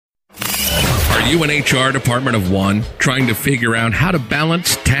Are you an HR department of one, trying to figure out how to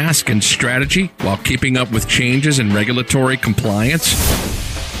balance task and strategy while keeping up with changes in regulatory compliance?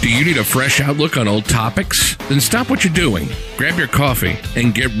 Do you need a fresh outlook on old topics? Then stop what you're doing, grab your coffee,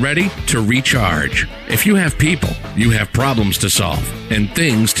 and get ready to recharge. If you have people, you have problems to solve and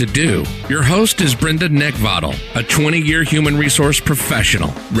things to do. Your host is Brenda Neckvattle, a 20-year human resource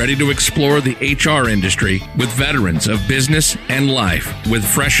professional, ready to explore the HR industry with veterans of business and life with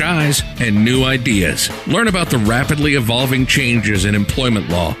fresh eyes and new ideas. Learn about the rapidly evolving changes in employment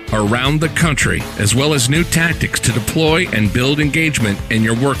law around the country, as well as new tactics to deploy and build engagement in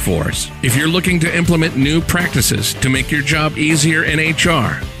your workforce. If you're looking to implement new practices to make your job easier in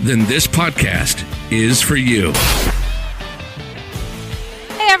HR, then this podcast is for you.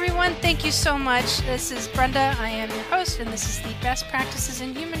 Hey everyone, thank you so much. This is Brenda. I am your host, and this is the Best Practices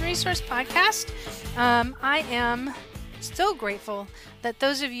in Human Resource podcast. I am still grateful that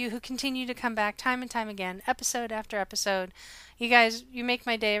those of you who continue to come back time and time again, episode after episode, you guys, you make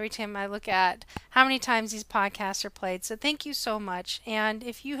my day every time I look at how many times these podcasts are played. So thank you so much. And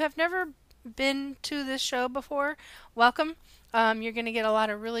if you have never been to this show before, welcome. You're going to get a lot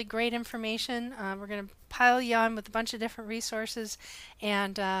of really great information. We're going to pile you on with a bunch of different resources,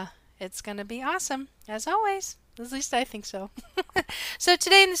 and it's going to be awesome, as always. At least I think so. So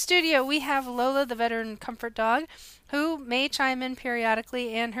today in the studio, we have Lola, the veteran comfort dog, who may chime in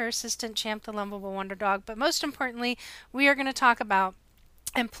periodically, and her assistant, Champ, the lovable wonder dog. But most importantly, we are going to talk about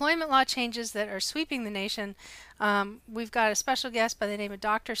employment law changes that are sweeping the nation. We've got a special guest by the name of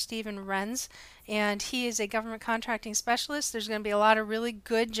Dr. Stephen Renz, and he is a government contracting specialist. There's going to be a lot of really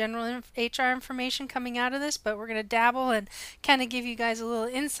good general HR information coming out of this, but we're going to dabble and kind of give you guys a little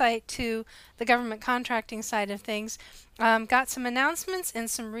insight to the government contracting side of things. Got some announcements and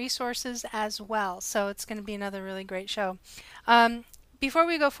some resources as well, so it's going to be another really great show. Before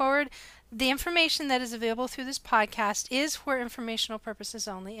we go forward, the information that is available through this podcast is for informational purposes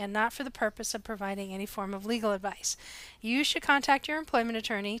only and not for the purpose of providing any form of legal advice. You should contact your employment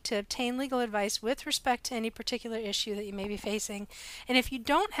attorney to obtain legal advice with respect to any particular issue that you may be facing. And if you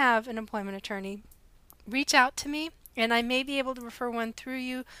don't have an employment attorney, reach out to me, and I may be able to refer one through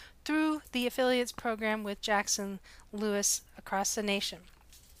you through the affiliates program with Jackson Lewis across the nation.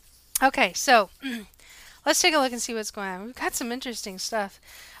 Okay, so let's take a look and see what's going on. We've got some interesting stuff.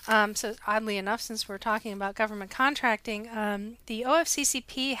 So oddly enough, since we're talking about government contracting, the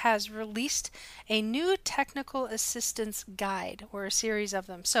OFCCP has released a new technical assistance guide, or a series of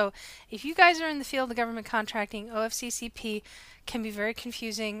them. So if you guys are in the field of government contracting, OFCCP can be very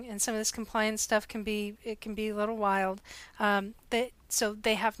confusing, and some of this compliance stuff can be a little wild. So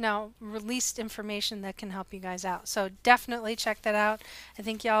they have now released information that can help you guys out. So definitely check that out. I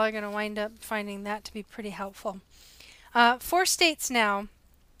think y'all are going to wind up finding that to be pretty helpful. 4 states now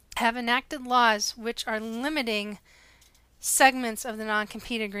have enacted laws which are limiting segments of the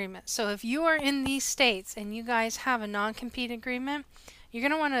non-compete agreement. So if you are in these states and you guys have a non-compete agreement, you're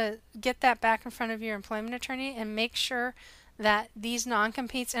going to want to get that back in front of your employment attorney and make sure that these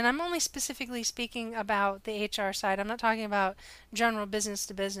non-competes, and I'm only specifically speaking about the HR side, I'm not talking about general business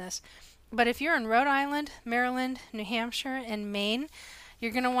to business, but if you're in Rhode Island, Maryland, New Hampshire, and Maine,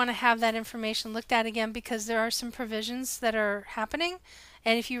 you're going to want to have that information looked at again, because there are some provisions that are happening.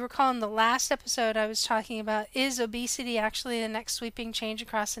 And if you recall in the last episode, I was talking about, is obesity actually the next sweeping change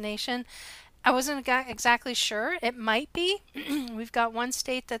across the nation? I wasn't exactly sure. It might be. We've got one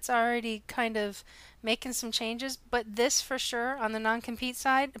state that's already kind of making some changes, but this for sure on the non-compete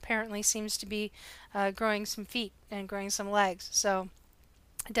side apparently seems to be growing some feet and growing some legs. So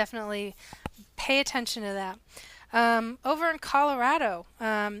definitely pay attention to that. Over in Colorado,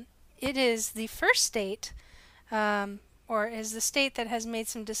 it is the first state, or is the state that has made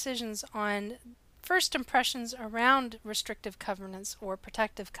some decisions on first impressions around restrictive covenants or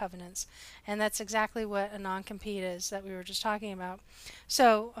protective covenants. And that's exactly what a non-compete is that we were just talking about.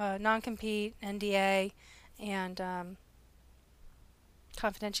 So non-compete, NDA, and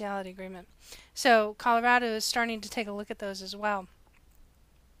confidentiality agreement. So Colorado is starting to take a look at those as well.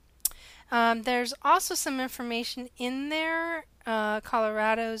 There's also some information in there,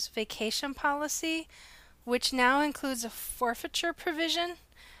 Colorado's vacation policy, which now includes a forfeiture provision.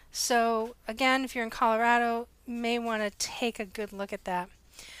 So again, if you're in Colorado, you may want to take a good look at that.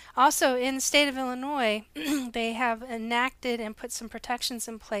 Also, in the state of Illinois, they have enacted and put some protections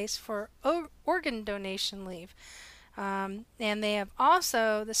in place for organ donation leave. And they have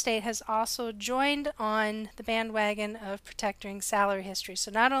also, the state has also joined on the bandwagon of protecting salary history.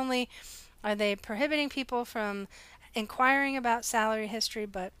 So not only are they prohibiting people from inquiring about salary history,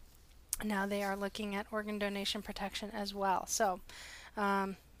 but now they are looking at organ donation protection as well. So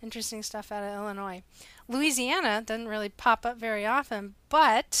Interesting stuff out of Illinois. Louisiana doesn't really pop up very often,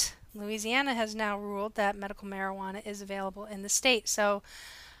 but Louisiana has now ruled that medical marijuana is available in the state. So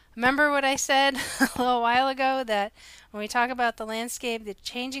remember what I said a little while ago, that when we talk about the landscape, the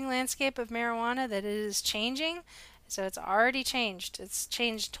changing landscape of marijuana, that it is changing. So it's already changed. It's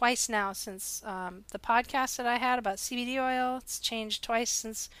changed twice now since the podcast that I had about CBD oil. It's changed twice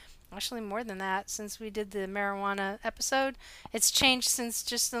since, actually more than that, since we did the marijuana episode. It's changed since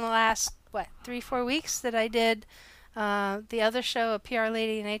just in the last, 3-4 weeks that I did the other show, a PR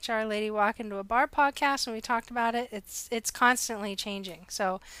Lady and HR Lady Walk into a Bar podcast, and we talked about it. It's constantly changing.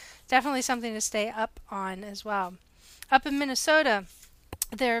 So definitely something to stay up on as well. Up in Minnesota,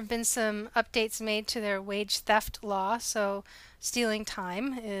 there have been some updates made to their wage theft law. So stealing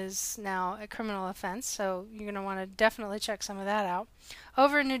time is now a criminal offense. So you're going to want to definitely check some of that out.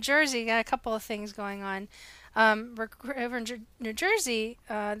 Over in New Jersey, got a couple of things going on. Over in New Jersey,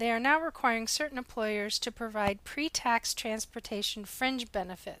 they are now requiring certain employers to provide pre-tax transportation fringe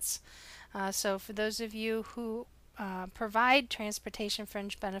benefits. So for those of you who provide transportation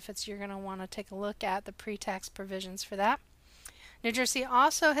fringe benefits, you're going to want to take a look at the pre-tax provisions for that. New Jersey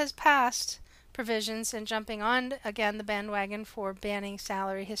also has passed provisions and jumping on again the bandwagon for banning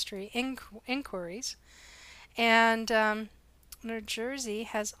salary history inquiries. And New Jersey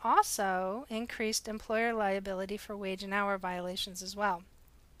has also increased employer liability for wage and hour violations as well.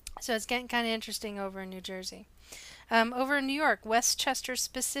 So it's getting kind of interesting over in New Jersey. Over in New York, Westchester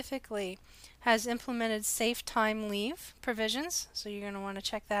specifically has implemented safe time leave provisions, so you're going to want to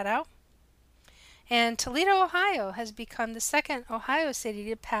check that out. And Toledo, Ohio has become the second Ohio city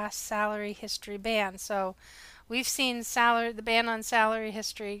to pass salary history ban. So we've seen the ban on salary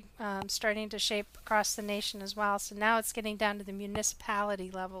history starting to shape across the nation as well. So now it's getting down to the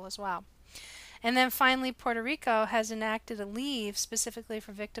municipality level as well. And then finally, Puerto Rico has enacted a leave specifically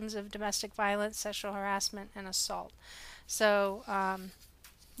for victims of domestic violence, sexual harassment, and assault. So,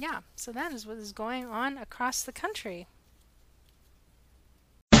 so that is what is going on across the country.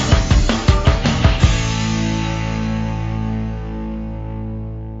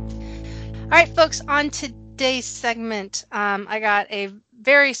 All right, folks, on today's segment, I got a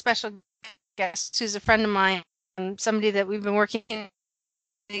very special guest who's a friend of mine, somebody that we've been working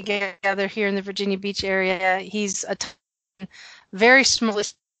together here in the Virginia Beach area. He's very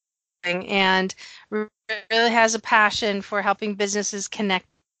smart and really has a passion for helping businesses connect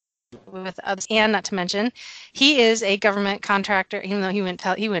with others, and not to mention, he is a government contractor. Even though he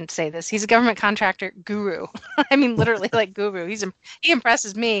wouldn't say this, he's a government contractor guru. I mean, literally like guru. He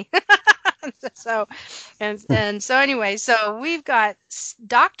impresses me. So anyway, so we've got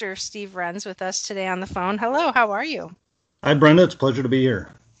Dr. Steve Renz with us today on the phone. Hello, how are you? Hi, Brenda. It's a pleasure to be here.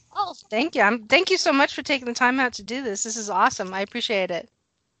 Oh, thank you. Thank you so much for taking the time out to do this. This is awesome. I appreciate it.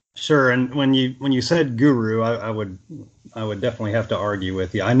 Sure. And when you said guru, I would definitely have to argue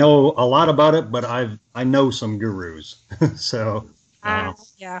with you. I know a lot about it, but I know some gurus. So yeah,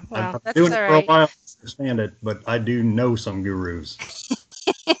 well, I've that's been doing all it for right. a while. I understand it, but I do know some gurus.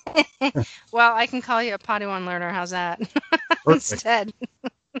 Well, I can call you a Padawan learner. How's that? Instead.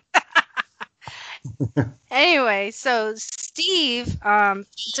 Anyway, so Steve,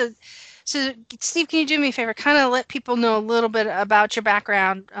 so Steve, can you do me a favor? Kind of let people know a little bit about your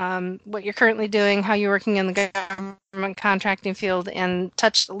background, what you're currently doing, how you're working in the government contracting field, and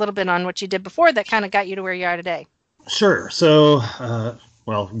touch a little bit on what you did before that kind of got you to where you are today. Sure. So,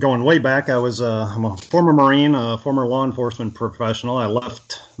 going way back, I'm a former Marine, a former law enforcement professional. I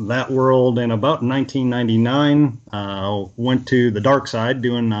left that world in about 1999. Went to the dark side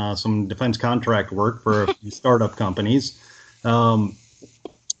doing some defense contract work for a few startup companies.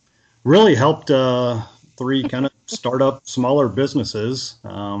 Really helped 3 kind of startup smaller businesses,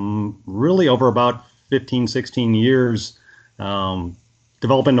 really over about 15, 16 years,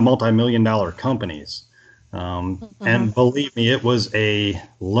 develop into multi-million-dollar companies. And believe me, it was a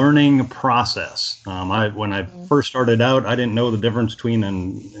learning process. When I first started out, I didn't know the difference between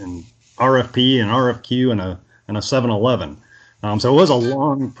an RFP and RFQ and a 7-Eleven. So it was a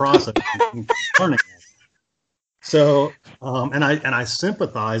long process in learning. So, and I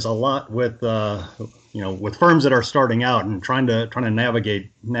sympathize a lot with with firms that are starting out and trying to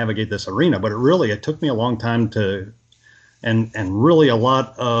navigate this arena. But it took me a long time to, and really a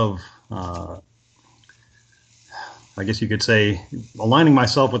lot of, I guess you could say, aligning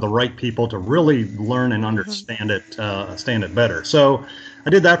myself with the right people to really learn and understand it better. So I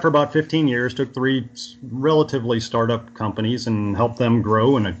did that for about 15 years, took 3 relatively startup companies and helped them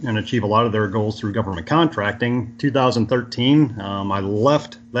grow and achieve a lot of their goals through government contracting. 2013, I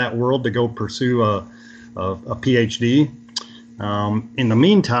left that world to go pursue a PhD. In the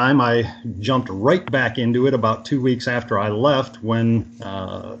meantime, I jumped right back into it about 2 weeks after I left when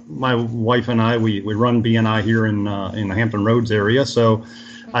my wife and I, we run BNI here in the Hampton Roads area. So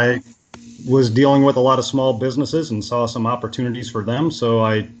I was dealing with a lot of small businesses and saw some opportunities for them. So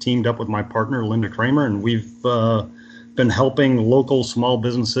I teamed up with my partner, Linda Kramer, and we've been helping local small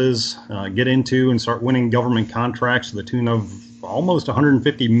businesses get into and start winning government contracts to the tune of almost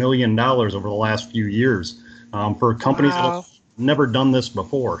 $150 million over the last few years for companies that have never done this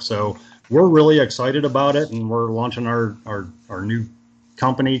before. So we're really excited about it, and we're launching our new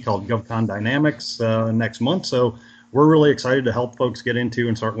company called GovCon Dynamics next month. So we're really excited to help folks get into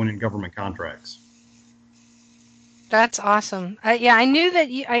and start winning government contracts. That's awesome. I knew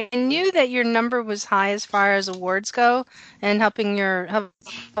that your number was high as far as awards go and helping your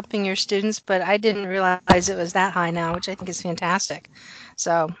students, but I didn't realize it was that high now, which I think is fantastic.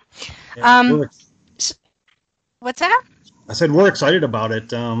 So, what's that? I said we're excited about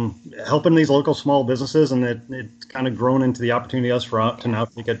it, helping these local small businesses, and it's kind of grown into the opportunity to now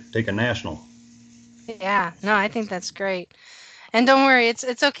take a national. Yeah, no, I think that's great. And don't worry,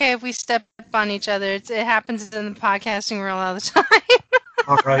 it's okay if we step on each other. It happens in the podcasting world all the time.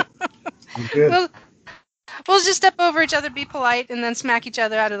 All right, I'm good. We'll just step over each other, be polite, and then smack each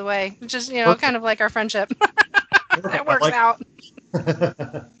other out of the way, which is kind of like our friendship. That works out.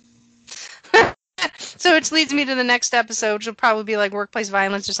 So which leads me to the next episode, which will probably be like workplace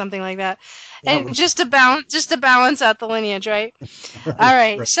violence or something like that, and just to balance out the lineage, right? All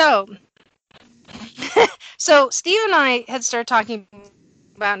right, so Steve and I had started talking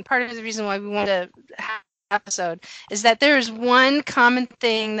about, and part of the reason why we wanted to have an episode is that there is one common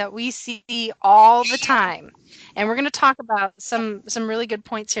thing that we see all the time, and we're going to talk about some really good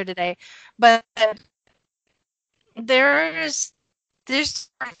points here today, but there's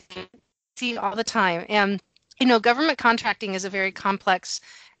see all the time, and government contracting is a very complex.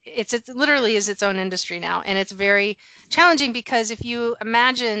 It literally is its own industry now, and it's very challenging because if you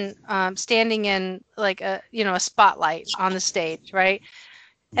imagine standing in like a spotlight on the stage, right,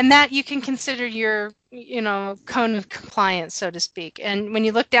 and that you can consider your cone of compliance, so to speak, and when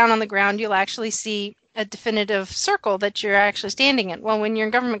you look down on the ground, you'll actually see a definitive circle that you're actually standing in. Well, when you're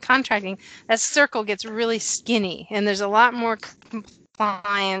in government contracting, that circle gets really skinny, and there's a lot more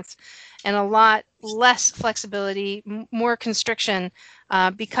compliance and a lot less flexibility, more constriction,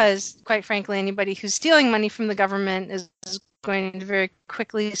 because, quite frankly, anybody who's stealing money from the government is going to very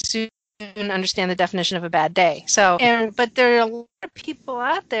quickly soon understand the definition of a bad day. But there are a lot of people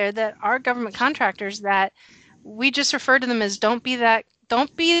out there that are government contractors that we just refer to them as don't be that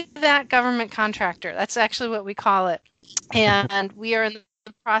government contractor. That's actually what we call it. And we are in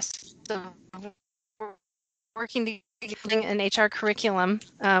the process of working to building an HR curriculum,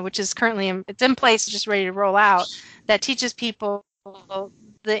 which is currently it's in place, just ready to roll out, that teaches people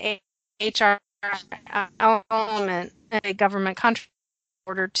the HR element in a government contract in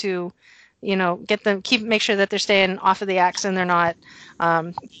order to, make sure that they're staying off of the axe and they're not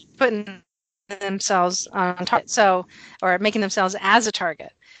putting themselves on target, or making themselves as a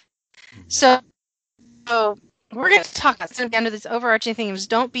target. So we're going to talk about under this overarching thing is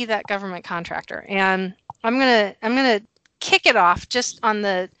don't be that government contractor, and I'm gonna kick it off just on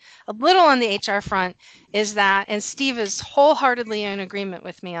a little on the HR front, is that, and Steve is wholeheartedly in agreement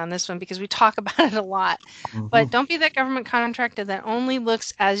with me on this one because we talk about it a lot. Mm-hmm. But don't be that government contractor that only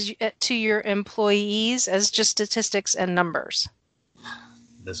looks to your employees as just statistics and numbers.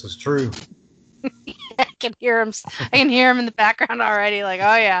 This is true. I can hear him in the background already, like,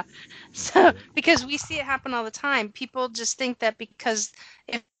 oh yeah. So because we see it happen all the time, people just think that because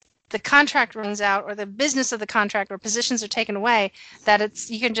if the contract runs out or the business of the contract or positions are taken away, that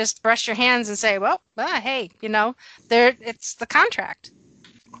you can just brush your hands and say, well, hey, it's the contract.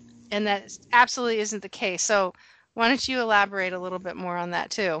 And that absolutely isn't the case. So why don't you elaborate a little bit more on that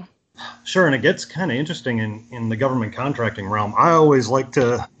too? Sure. And it gets kind of interesting in the government contracting realm. I always like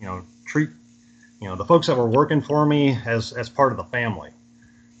to, treat, the folks that were working for me as part of the family.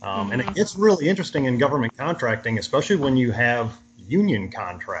 And it gets really interesting in government contracting, especially when you have union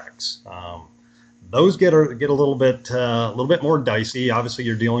contracts. Those get a little bit more dicey. Obviously,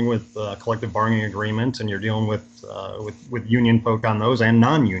 you're dealing with collective bargaining agreements, and you're dealing with union folk on those and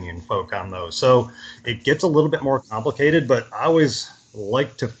non-union folk on those. So it gets a little bit more complicated. But I always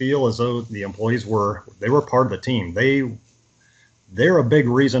like to feel as though the employees were part of the team. They're a big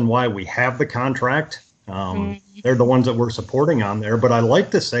reason why we have the contract. They're the ones that we're supporting on there. But I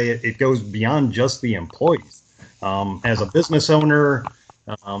like to say it goes beyond just the employees. As a business owner,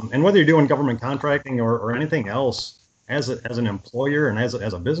 and whether you're doing government contracting or anything else, as an employer and as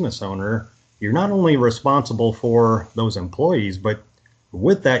a business owner, you're not only responsible for those employees, but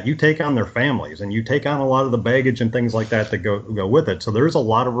with that, you take on their families and you take on a lot of the baggage and things like that go with it. So there's a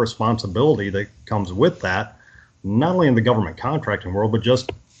lot of responsibility that comes with that, not only in the government contracting world, but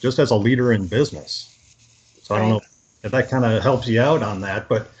just as a leader in business. So I don't know if that kind of helps you out on that,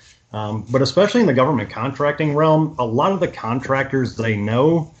 but especially in the government contracting realm, a lot of the contractors, they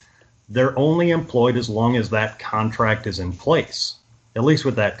know they're only employed as long as that contract is in place, at least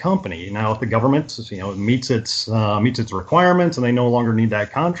with that company. Now, if the government, meets its requirements and they no longer need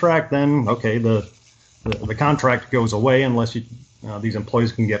that contract, then okay, the contract goes away unless these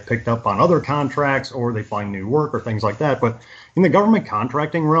employees can get picked up on other contracts or they find new work or things like that. But in the government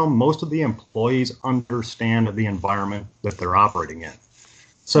contracting realm, most of the employees understand the environment that they're operating in.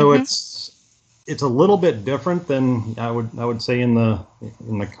 So it's a little bit different than I would say in the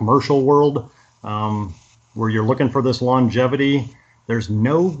commercial world, where you're looking for this longevity. There's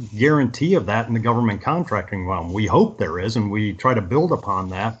no guarantee of that in the government contracting realm. We hope there is, and we try to build upon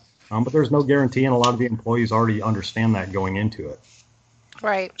that. But there's no guarantee, and a lot of the employees already understand that going into it.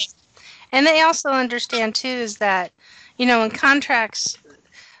 Right. And they also understand, too, is that, when contracts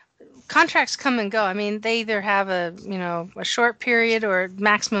come and go. I mean, they either have a short period or a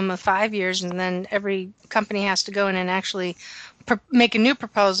maximum of 5 years, and then every company has to go in and actually make a new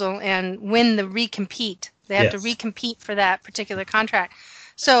proposal and win the recompete. They have to recompete for that particular contract.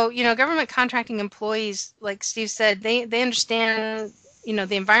 So, government contracting employees, like Steve said, they understand,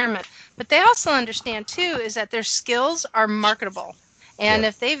 the environment. But they also understand, too, is that their skills are marketable. And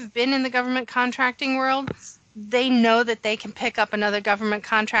if they've been in the government contracting world, they know that they can pick up another government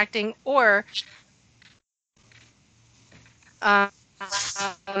contracting or a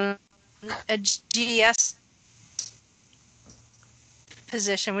GDS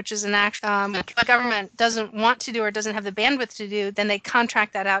position, which is an actual the government doesn't want to do or doesn't have the bandwidth to do, then they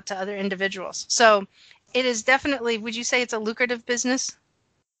contract that out to other individuals. So it is definitely, would you say it's a lucrative business?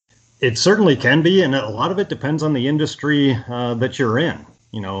 It certainly can be, and a lot of it depends on the industry that you're in.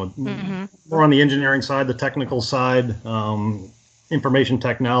 More on the engineering side, the technical side, information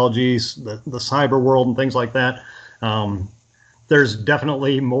technologies, the cyber world and things like that. There's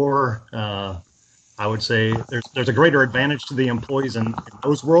definitely more, I would say, there's a greater advantage to the employees in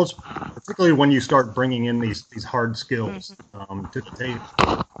those worlds, particularly when you start bringing in these hard skills to the table.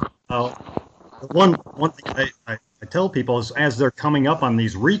 One thing I tell people is, as they're coming up on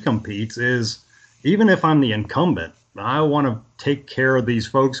these recompetes, is even if I'm the incumbent, I want to take care of these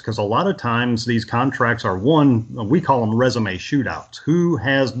folks, because a lot of times these contracts are we call them resume shootouts. Who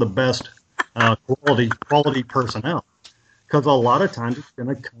has the best quality personnel? Because a lot of times it's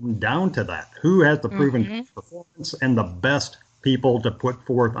going to come down to that. Who has the proven performance and the best people to put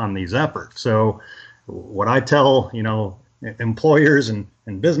forth on these efforts? So what I tell, employers and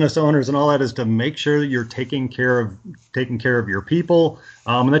business owners and all that is to make sure that you're taking care of your people,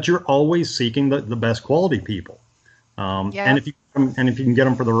 and that you're always seeking the best quality people. And if you can get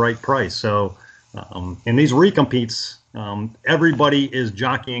them for the right price. So in these recompetes, everybody is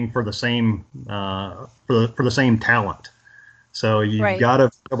jockeying for the same for the same talent. So you've got to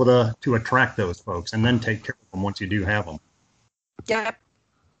be able to attract those folks and then take care of them once you do have them. Yep,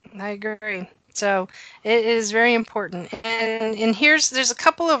 I agree. So it is very important. And there's a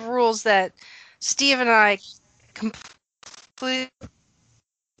couple of rules that Steve and I completely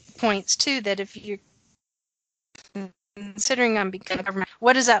points to, that if you're considering on becoming a government,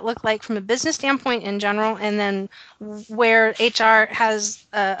 what does that look like from a business standpoint in general, and then where HR has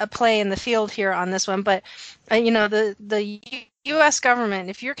a play in the field here on this one. But the U.S. government,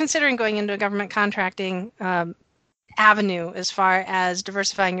 if you're considering going into a government contracting avenue as far as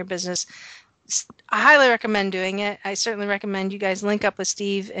diversifying your business, I highly recommend doing it. I certainly recommend you guys link up with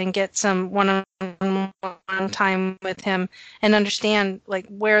Steve and get some one-on-one time with him and understand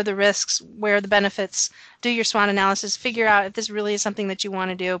where are the risks, where are the benefits, do your SWOT analysis, figure out if this really is something that you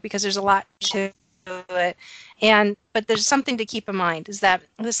want to do, because there's a lot to it. But there's something to keep in mind, is that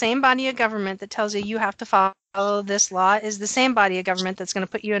the same body of government that tells you have to follow this law is the same body of government that's going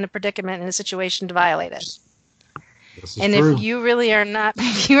to put you in a predicament, in a situation to violate it. And true. If you really are not,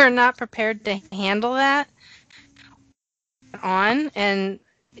 prepared to handle that and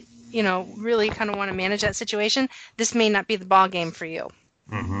really kind of want to manage that situation, this may not be the ball game for you.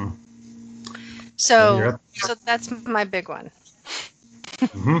 Mm-hmm. So that's my big one.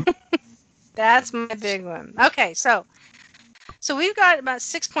 Mm-hmm. That's my big one. Okay, so we've got about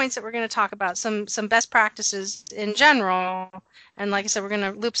 6 points that we're going to talk about, some best practices in general, and like I said, we're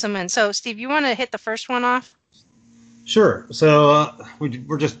going to loop some in. So Steve, you want to hit the first one off? Sure. So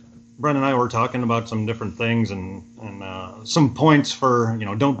we're just Brent and I were talking about some different things and some points for,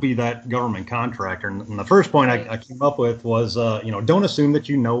 don't be that government contractor. And the first point I came up with was, don't assume that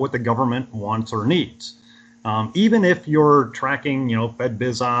you know what the government wants or needs. Even if you're tracking, Fed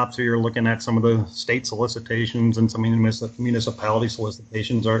Biz Ops, or you're looking at some of the state solicitations and some municipality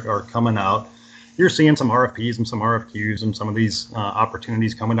solicitations are coming out, you're seeing some RFPs and some RFQs and some of these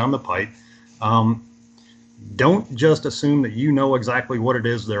opportunities coming down the pipe. Don't just assume that you know exactly what it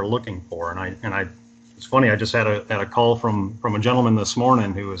is they're looking for. It's funny. I just had a call from a gentleman this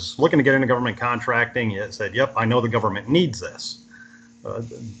morning who was looking to get into government contracting. He said, "Yep, I know the government needs this."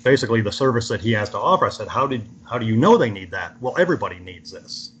 Basically, the service that he has to offer. I said, "How do you know they need that?" "Well, everybody needs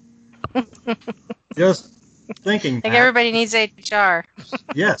this." Just thinking. Like everybody needs HR.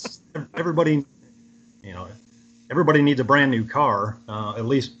 Yes, everybody. Everybody needs a brand new car, at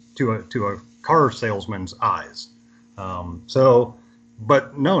least to a car salesman's eyes.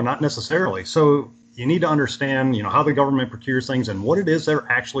 But no, not necessarily. So you need to understand, how the government procures things and what it is they're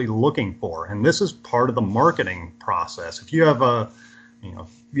actually looking for. And this is part of the marketing process. If you have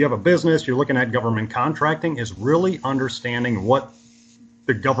a business, you're looking at government contracting, is really understanding what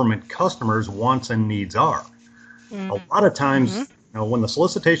the government customers' wants and needs are. Mm-hmm. A lot of times, when the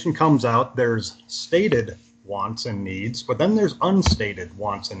solicitation comes out, there's stated wants and needs, but then there's unstated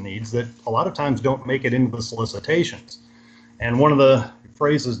wants and needs that a lot of times don't make it into the solicitations. And one of the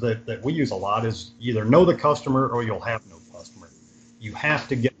phrases that we use a lot is either know the customer or you'll have no customer. You have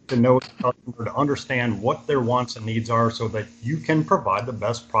to get to know the customer to understand what their wants and needs are so that you can provide the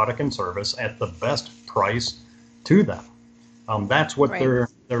best product and service at the best price to them. That's what they're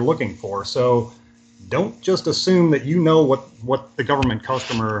looking for. So don't just assume that you know what the government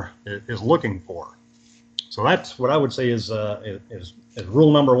customer is looking for. So that's what I would say is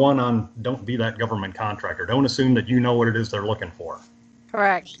rule number one on don't be that government contractor. Don't assume that you know what it is they're looking for.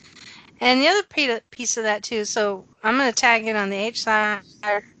 Correct. And the other piece of that too, so I'm going to tag in on the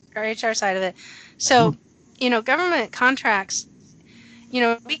HR side of it. So, government contracts,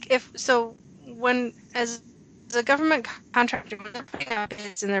 as a government contractor, they're putting out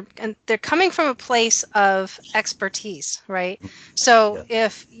bids and they're coming from a place of expertise, right? So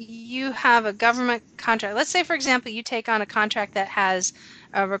if you have a government contract, let's say, for example, you take on a contract that has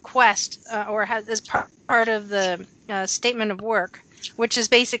a request or has as part of the statement of work, which is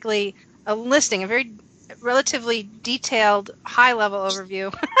basically a listing, a very relatively detailed, high-level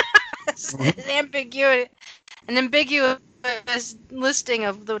overview, an ambiguous listing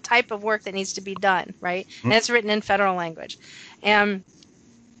of the type of work that needs to be done, right? And it's written in federal language. And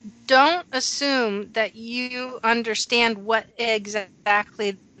don't assume that you understand what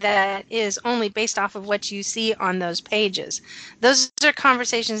exactly that is only based off of what you see on those pages. Those are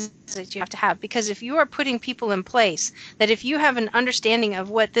conversations that you have to have, because if you are putting people in place, that if you have an understanding of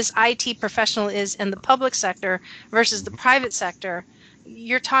what this IT professional is in the public sector versus the private sector,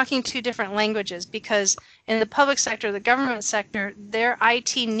 you're talking two different languages, because in the public sector, the government sector, their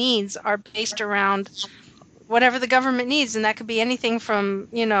IT needs are based around whatever the government needs. And that could be anything from,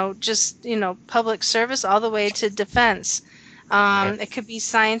 public service all the way to defense. It could be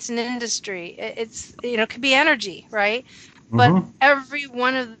science and industry. It could be energy, right? But every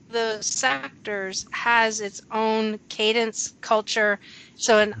one of the sectors has its own cadence, culture.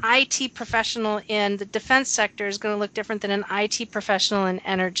 So an IT professional in the defense sector is going to look different than an IT professional in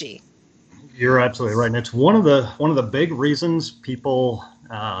energy. You're absolutely right. And it's one of the big reasons people,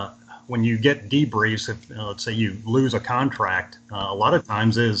 when you get debriefs, if let's say you lose a contract, a lot of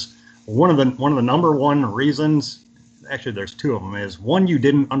times is one of the number one reasons. Actually, there's two of them. Is one, you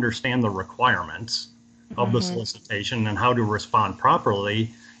didn't understand the requirements of the solicitation and how to respond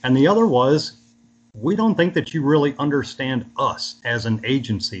properly. And the other was, we don't think that you really understand us as an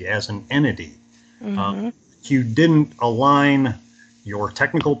agency, as an entity. You didn't align your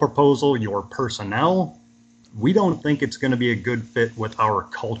technical proposal, your personnel. We don't think it's going to be a good fit with our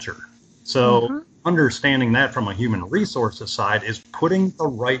culture. So understanding that from a human resources side is putting the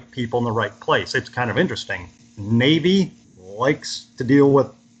right people in the right place. It's kind of interesting. Navy likes to deal with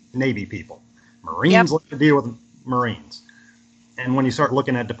Navy people. Marines like to deal with Marines. And when you start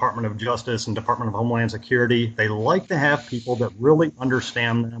looking at Department of Justice and Department of Homeland Security, they like to have people that really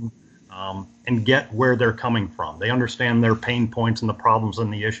understand them and get where they're coming from. They understand their pain points and the problems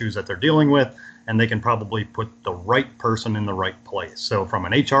and the issues that they're dealing with, and they can probably put the right person in the right place. So from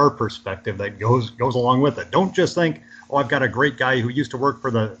an HR perspective, that goes along with it. Don't just think, oh, I've got a great guy who used to work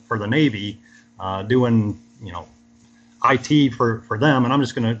for the Navy doing IT for them, and I'm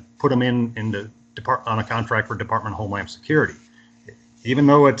just going to put them on a contract for Department of Homeland Security. Even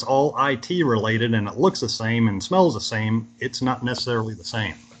though it's all IT related and it looks the same and smells the same, it's not necessarily the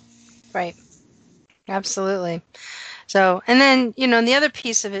same.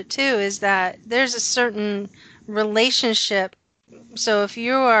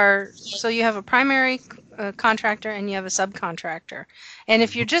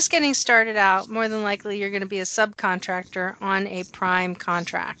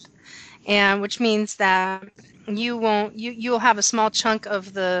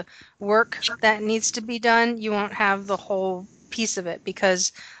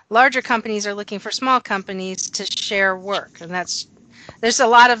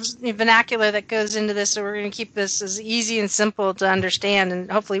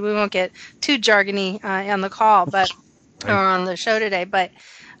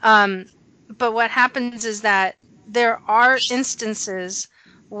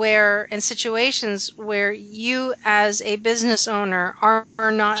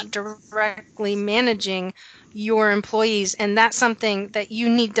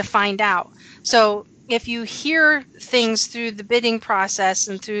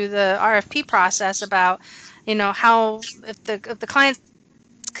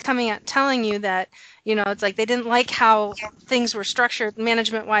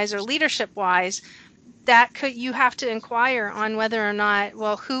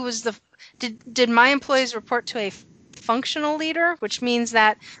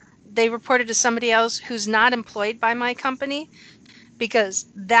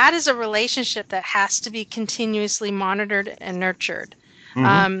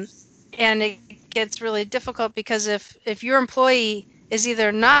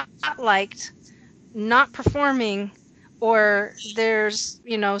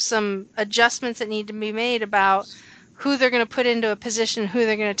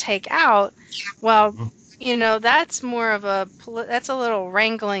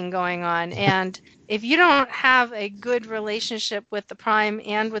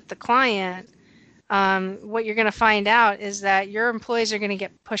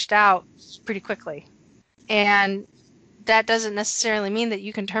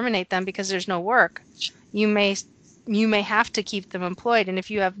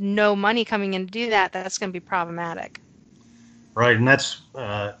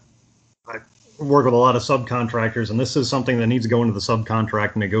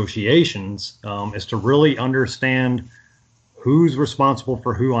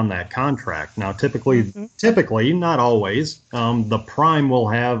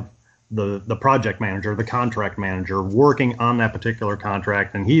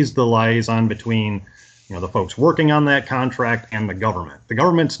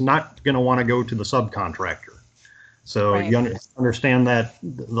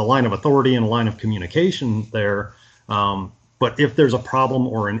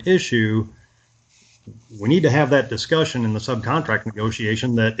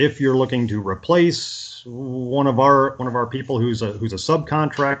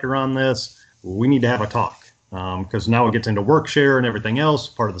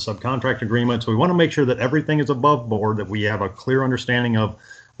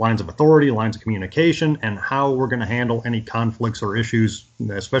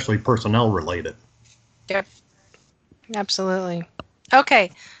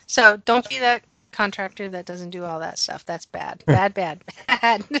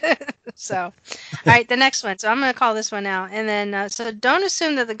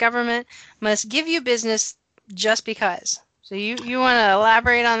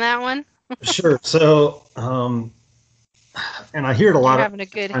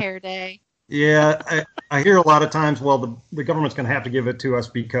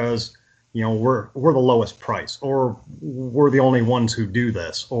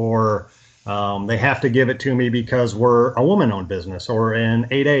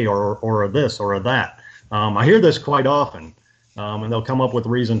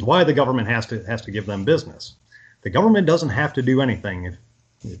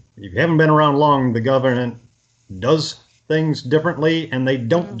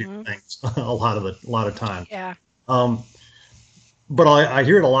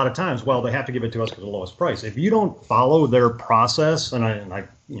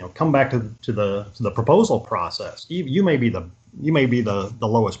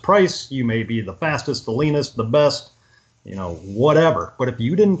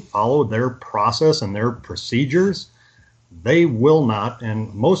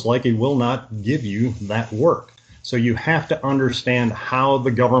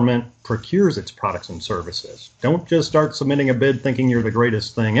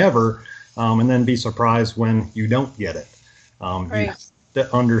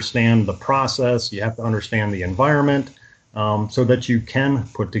 so that you can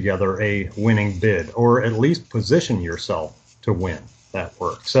put together a winning bid or at least position yourself to win that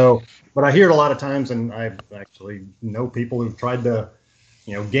work. So, but I hear it a lot of times, and I actually know people who've tried to,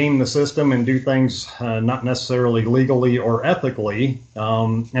 game the system and do things not necessarily legally or ethically,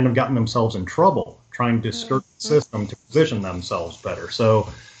 and have gotten themselves in trouble trying to skirt the system to position themselves better. So,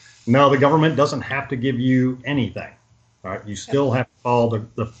 no, the government doesn't have to give you anything. All right, you still have to follow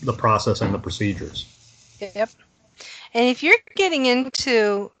the process and the procedures. Yep. And if you're getting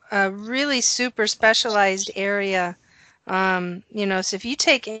into a really super specialized area, so if you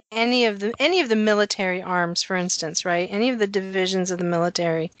take any of the military arms, for instance, right, any of the divisions of the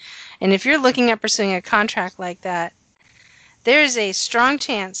military, and if you're looking at pursuing a contract like that, there is a strong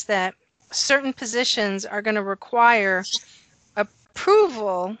chance that certain positions are going to require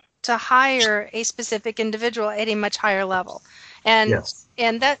approval to hire a specific individual at a much higher level. And Yes.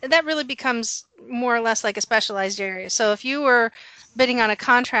 and that really becomes more or less like a specialized area. So if you were bidding on a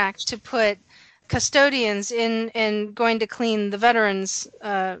contract to put custodians in and going to clean the veterans,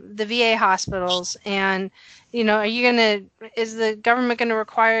 the VA hospitals, and is the government going to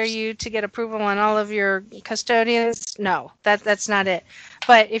require you to get approval on all of your custodians? No, that's not it.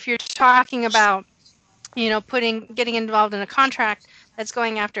 But if you're talking about, getting involved in a contract that's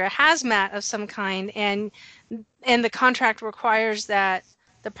going after a hazmat of some kind, and the contract requires that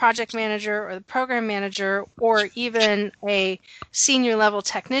the project manager or the program manager or even a senior level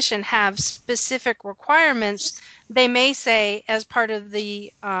technician have specific requirements, they may say as part of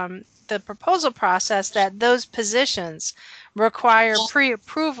the proposal process that those positions require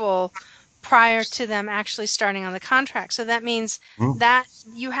pre-approval prior to them actually starting on the contract. So that means that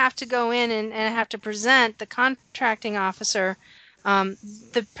you have to go in and have to present the contracting officer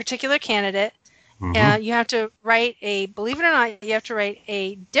the particular candidate. You have to write believe it or not, you have to write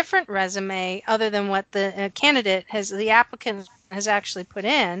a different resume other than what the the applicant has actually put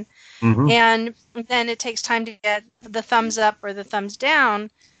in. And then it takes time to get the thumbs up or the thumbs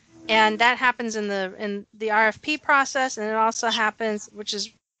down. And that happens in the RFP process. And it also happens, which is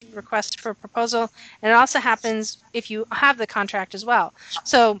request for proposal. And it also happens if you have the contract as well.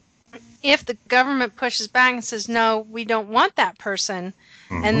 So if the government pushes back and says, no, we don't want that person,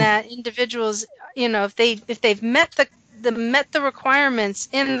 and that individuals, if they've met the requirements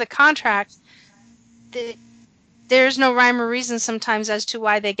in the contract, there's no rhyme or reason sometimes as to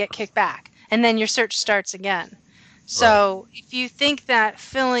why they get kicked back, and then your search starts again. So if you think that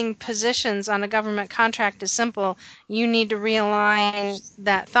filling positions on a government contract is simple, you need to realign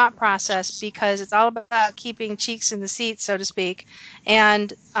that thought process, because it's all about keeping cheeks in the seats, so to speak,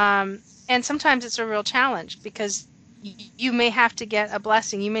 and sometimes it's a real challenge because you may have to get a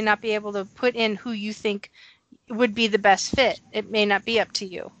blessing. You may not be able to put in who you think would be the best fit. It may not be up to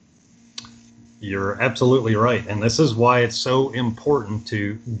you. You're absolutely right. And this is why it's so important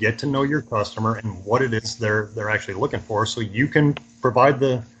to get to know your customer and what it is they're actually looking for, so you can provide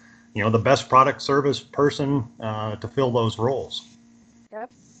the best product, service person to fill those roles.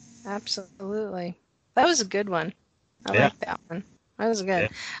 Yep, absolutely. That was a good one. I like that one. That was good.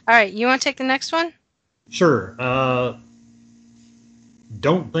 Yeah. All right, you want to take the next one? Sure.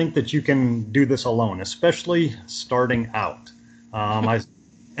 Don't think that you can do this alone, especially starting out.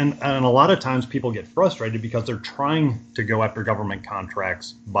 And a lot of times people get frustrated because they're trying to go after government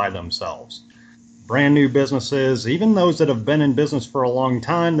contracts by themselves. Brand new businesses, even those that have been in business for a long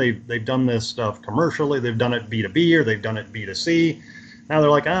time, they've done this stuff commercially. They've done it B2B or they've done it B2C. Now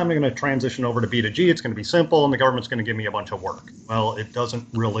they're like, I'm going to transition over to B2G. It's going to be simple, and the government's going to give me a bunch of work. Well, it doesn't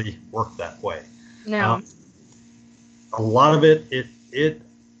really work that way. No. A lot of it,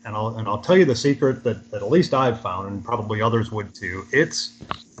 and I'll tell you the secret that at least I've found, and probably others would too. It's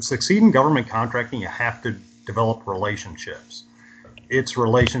to succeed in government contracting, you have to develop relationships. It's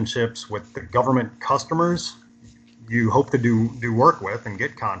relationships with the government customers you hope to do work with and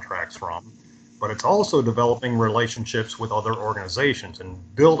get contracts from. But it's also developing relationships with other organizations and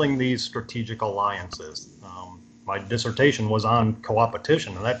building these strategic alliances. My dissertation was on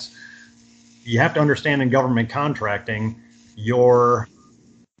co-opetition, and you have to understand in government contracting, I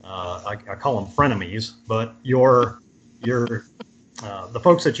call them frenemies, but the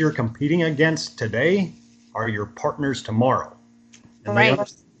folks that you're competing against today are your partners tomorrow. And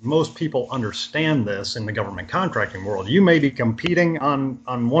most people understand this in the government contracting world. You may be competing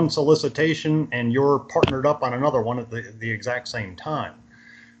on one solicitation and you're partnered up on another one at the exact same time.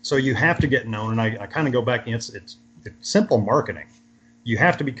 So you have to get known, and I kind of go back, and it's simple marketing. You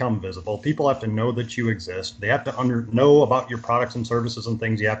have to become visible. People have to know that you exist. They have to know about your products and services and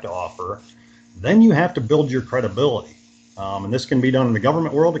things you have to offer. Then you have to build your credibility. And this can be done in the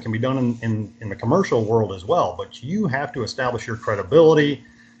government world. It can be done in the commercial world as well. But you have to establish your credibility.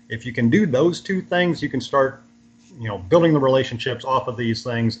 If you can do those two things, you can start, building the relationships off of these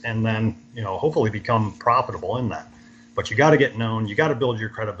things, and then, hopefully become profitable in that. But you got to get known. You got to build your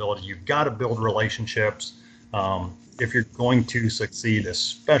credibility. You've got to build relationships if you're going to succeed,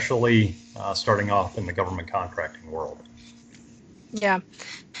 especially starting off in the government contracting world. Yeah.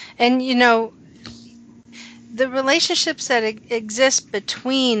 And, the relationships that exist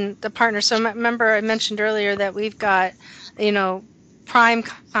between the partners. So remember I mentioned earlier that we've got, prime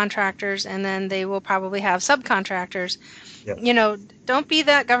contractors, and then they will probably have subcontractors. Yep. Don't be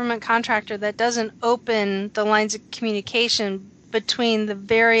that government contractor that doesn't open the lines of communication between the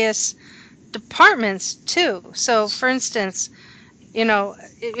various departments too. So for instance,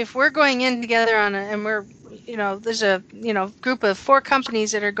 if we're going in together and we're, there's a, group of 4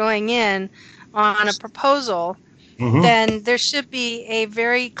 companies that are going in on a proposal, mm-hmm. then there should be a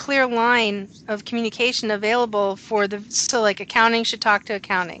very clear line of communication available so like accounting should talk to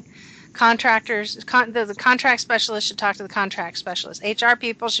accounting. Contractors, the contract specialist should talk to the contract specialist. HR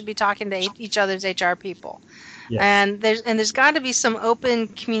people should be talking to each other's HR people. Yes. And there's got to be some open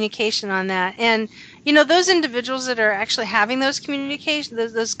communication on that. And, those individuals that are actually having those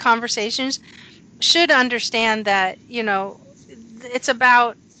those conversations should understand that, it's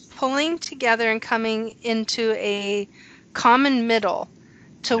about pulling together and coming into a common middle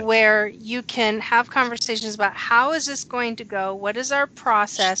to where you can have conversations about how is this going to go? What is our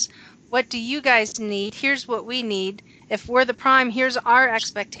process? What do you guys need? Here's what we need. If we're the prime, here's our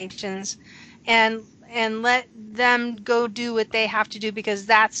expectations, and let them go do what they have to do, because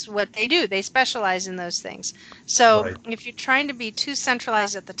that's what they do. They specialize in those things. So right. If you're trying to be too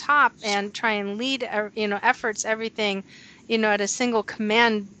centralized at the top and try and lead, efforts, everything, at a single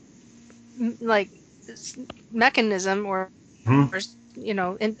command like mechanism or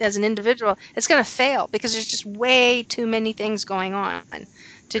as an individual, it's going to fail because there's just way too many things going on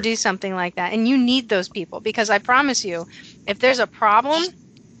to do something like that. And you need those people, because I promise you, if there's a problem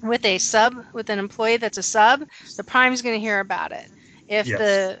with an employee that's a sub, the prime's going to hear about it.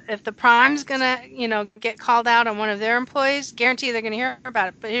 If the prime's going to, get called out on one of their employees, guarantee they're going to hear about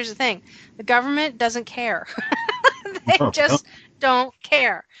it. But here's the thing, the government doesn't care. They don't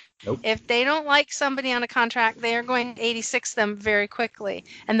care. Nope. If they don't like somebody on a contract, they are going to 86 them very quickly.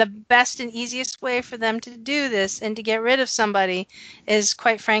 And the best and easiest way for them to do this and to get rid of somebody is,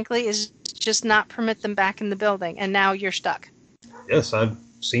 quite frankly, is just not permit them back in the building. And now you're stuck. Yes, I've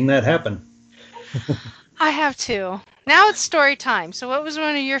seen that happen. I have too. Now it's story time. So what was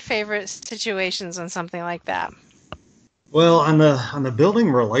one of your favorite situations on something like that? Well, on the building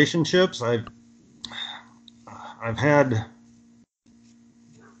relationships, I've had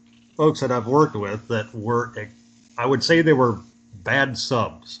folks that I've worked with that were, I would say they were bad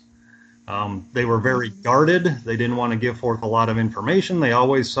subs. They were very guarded. They didn't want to give forth a lot of information. They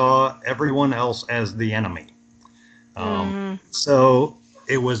always saw everyone else as the enemy. So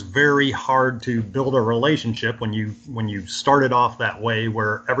it was very hard to build a relationship when you started off that way,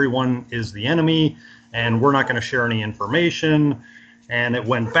 where everyone is the enemy and we're not going to share any information. And it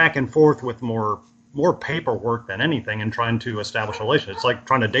went back and forth with more paperwork than anything, and trying to establish a relationship. It's like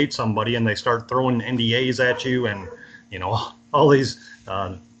trying to date somebody and they start throwing NDAs at you and, all these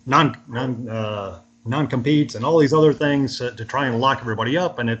non-competes and all these other things to try and lock everybody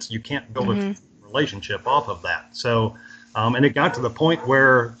up. And you can't build a relationship off of that. So, and it got to the point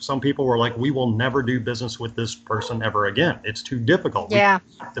where some people were like, we will never do business with this person ever again. It's too difficult. Yeah.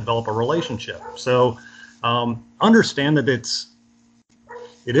 We can't develop a relationship. So, understand that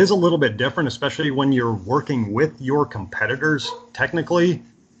it is a little bit different, especially when you're working with your competitors technically,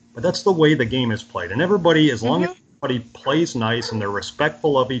 but that's the way the game is played. And everybody, as long as everybody plays nice and they're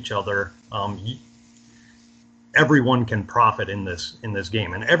respectful of each other, everyone can profit in this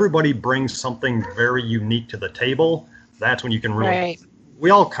game. And everybody brings something very unique to the table. That's when you can really, right.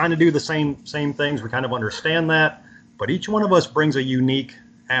 We all kind of do the same things. We kind of understand that, but each one of us brings a unique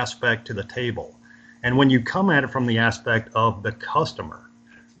aspect to the table. And when you come at it from the aspect of the customer,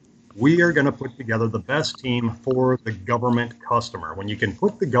 we are going to put together the best team for the government customer. When you can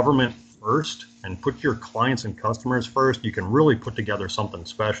put the government first and put your clients and customers first, you can really put together something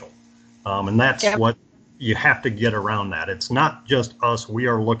special. And that's what you have to get around that. It's not just us. We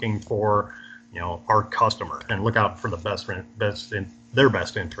are looking for, our customer, and look out for the their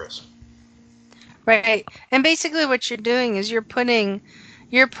best interest. Right. And basically what you're doing is you're putting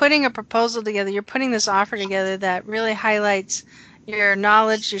a proposal together. You're putting this offer together that really highlights your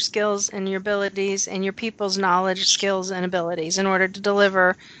knowledge, your skills, and your abilities, and your people's knowledge, skills, and abilities in order to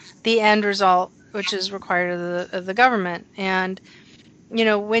deliver the end result which is required of the government. And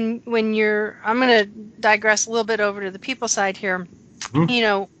when you're, I'm going to digress a little bit over to the people side here.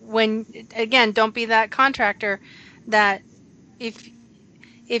 When, again, don't be that contractor that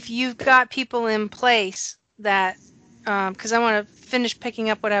if you've got people in place that, because I want to finish picking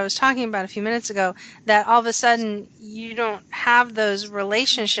up what I was talking about a few minutes ago, that all of a sudden you don't have those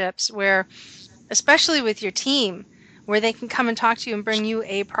relationships where, especially with your team, where they can come and talk to you and bring you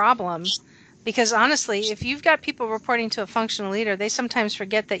a problem. Because honestly, if you've got people reporting to a functional leader, they sometimes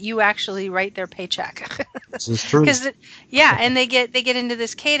forget that you actually write their paycheck. This is true. And they get into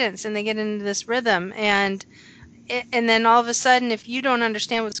this cadence and they get into this rhythm, and then all of a sudden, if you don't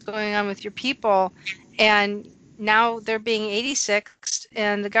understand what's going on with your people, and now they're being 86ed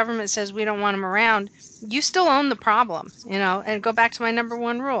and the government says we don't want them around, you still own the problem, and go back to my number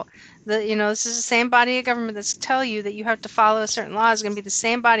one rule. This is the same body of government that's tell you that you have to follow a certain law is going to be the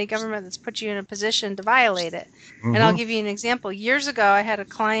same body of government that's put you in a position to violate it. Mm-hmm. And I'll give you an example. Years ago, I had a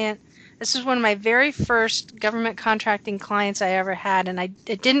client. This was one of my very first government contracting clients I ever had, and I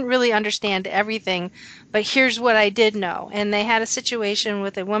didn't really understand everything, but here's what I did know. And they had a situation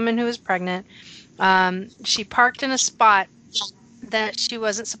with a woman who was pregnant. She parked in a spot that she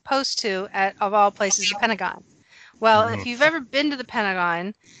wasn't supposed to at, of all places, the Pentagon. Well, if you've ever been to the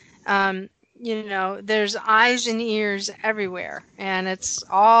Pentagon, there's eyes and ears everywhere, and it's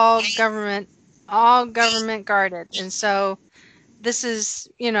all government guarded. And so this is,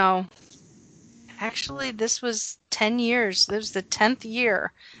 actually this was 10 years. This was the 10th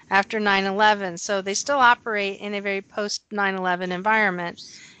year after 9/11. So they still operate in a very post 9/11 environment.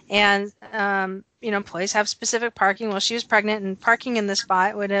 And, employees have specific parking. Well, she was pregnant, and parking in this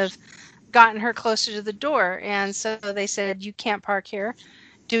spot would have gotten her closer to the door. And so they said, you can't park here.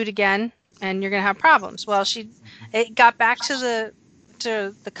 Do it again, and you're going to have problems. Well, it got back to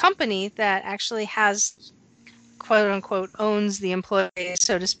the company that actually has, quote unquote, owns the employee,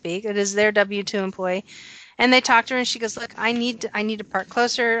 so to speak. It is their W-2 employee. And they talked to her, and she goes, look, I need to park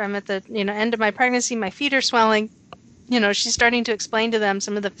closer. I'm at the end of my pregnancy. My feet are swelling. She's starting to explain to them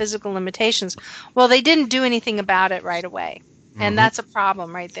some of the physical limitations. Well, they didn't do anything about it right away. Mm-hmm. And that's a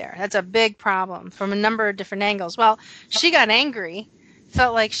problem right there. That's a big problem from a number of different angles. Well, she got angry,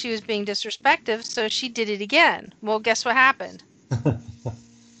 felt like she was being disrespectful, so she did it again. Well, guess what happened?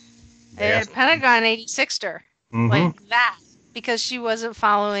 Pentagon 86'd her like that because she wasn't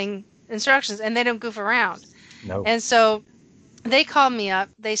following instructions, and they don't goof around. No. And so they called me up.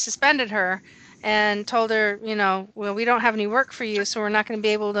 They suspended her and told her, well, we don't have any work for you, so we're not going to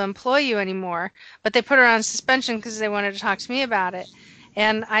be able to employ you anymore. But they put her on suspension because they wanted to talk to me about it.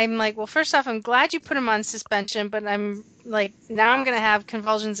 And I'm like, well, first off, I'm glad you put him on suspension, but I'm like, now I'm going to have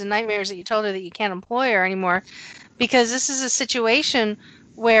convulsions and nightmares that you told her that you can't employ her anymore, because this is a situation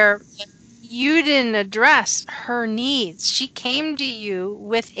where you didn't address her needs. She came to you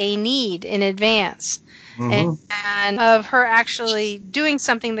with a need in advance. Mm-hmm. And of her actually doing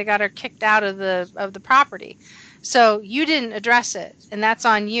something that got her kicked out of the property. So you didn't address it, and that's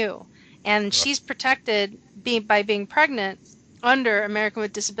on you. And she's protected by being pregnant under American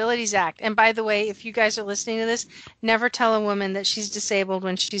with Disabilities Act. And by the way, if you guys are listening to this, never tell a woman that she's disabled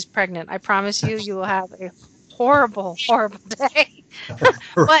when she's pregnant. I promise you, you will have a horrible, horrible day. Right.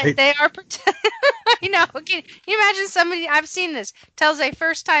 But they are protected. Can you imagine somebody, I've seen this, tells a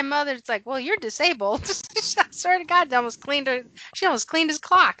first-time mother, it's like, well, you're disabled. I swear to God, she almost cleaned his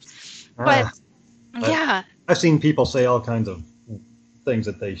clock. But yeah. I've seen people say all kinds of things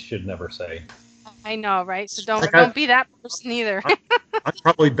that they should never say. I know, right? So don't be that person either. I've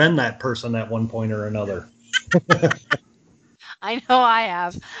probably been that person at one point or another. I know I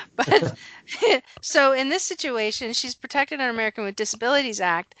have. But so in this situation, she's protected under American with Disabilities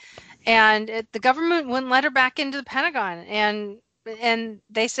Act, and the government wouldn't let her back into the Pentagon. And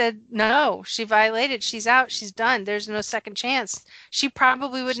they said, no, she violated. She's out. She's done. There's no second chance. She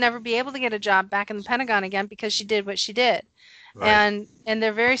probably would never be able to get a job back in the Pentagon again because she did what she did. Right. And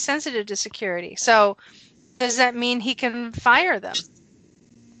they're very sensitive to security. So does that mean he can fire them?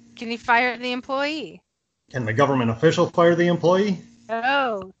 Can he fire the employee? Can the government official fire the employee?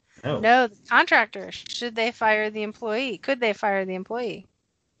 No, the contractor. Should they fire the employee? Could they fire the employee?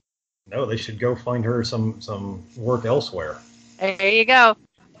 No, they should go find her some work elsewhere. There you go.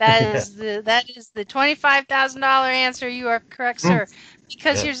 That is the $25,000 answer. You are correct, sir.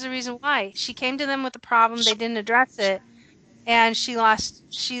 Because here's the reason why. She came to them with a problem. They didn't address it, and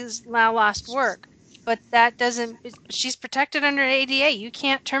she's now lost work. But that doesn't. She's protected under ADA. You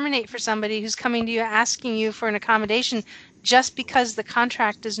can't terminate for somebody who's coming to you asking you for an accommodation just because the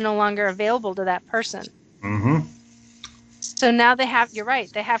contract is no longer available to that person. Mm-hmm. So now you're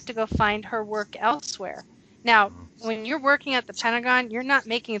right, they have to go find her work elsewhere. Now, when you're working at the Pentagon, you're not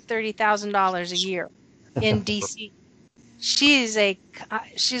making $30,000 a year in DC. She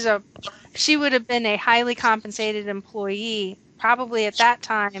would have been a highly compensated employee, probably at that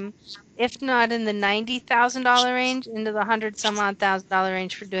time, if not in the $90,000 range, into the $100,000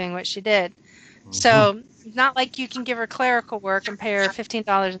 range for doing what she did. Mm-hmm. So, not like you can give her clerical work and pay her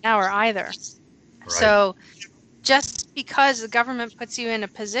 $15 an hour either. Right. So, just because the government puts you in a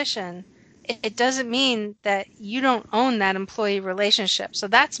position, it doesn't mean that you don't own that employee relationship. So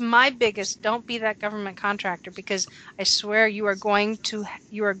that's my biggest, don't be that government contractor, because I swear you are going to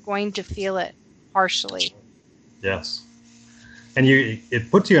feel it harshly. Yes. And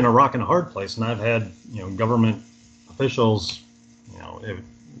it puts you in a rock and a hard place. And I've had, government officials, it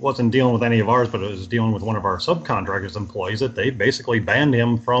wasn't dealing with any of ours, but it was dealing with one of our subcontractors' employees, that they basically banned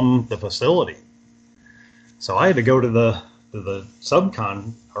him from the facility. So I had to go to the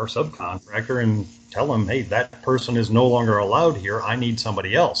our subcontractor and tell him, hey, that person is no longer allowed here. I need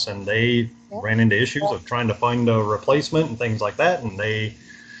somebody else. And they ran into issues of trying to find a replacement and things like that. And they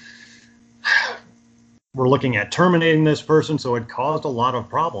were looking at terminating this person. So it caused a lot of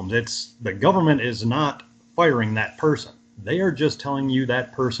problems. The government is not firing that person. They are just telling you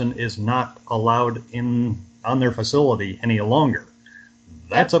that person is not allowed on their facility any longer.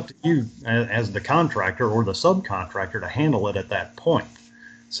 That's up to you as the contractor or the subcontractor to handle it at that point.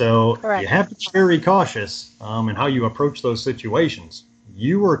 So Correct. You have to be very cautious in how you approach those situations.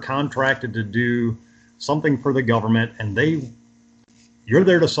 You were contracted to do something for the government, and you're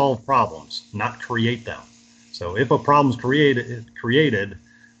there to solve problems, not create them. So if a problem's created,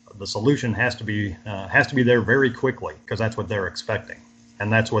 the solution has to be there very quickly, because that's what they're expecting, and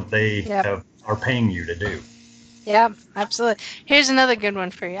that's what they are paying you to do. Yeah, absolutely. Here's another good one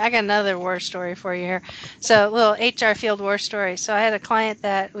for you. I got another war story for you here. So, a little HR field war story. So, I had a client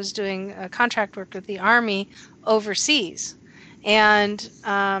that was doing contract work with the Army overseas. And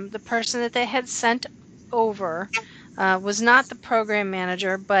the person that they had sent over was not the program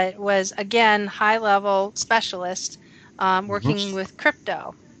manager, but was, again, high-level specialist working with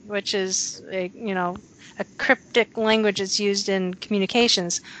crypto, which is a cryptic language that's used in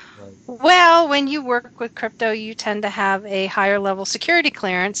communications. Well, when you work with crypto, you tend to have a higher level security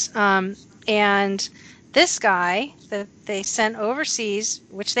clearance. And this guy that they sent overseas,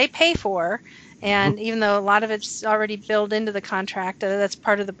 which they pay for, and even though a lot of it's already built into the contract, that's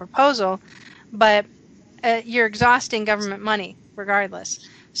part of the proposal, but you're exhausting government money regardless.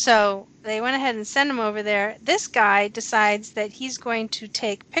 So they went ahead and sent him over there. This guy decides that he's going to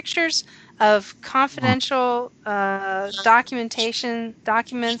take pictures of confidential documents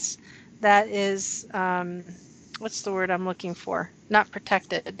that is, what's the word I'm looking for? Not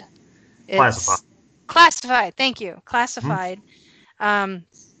protected. It's classified. Classified. Thank you. Classified.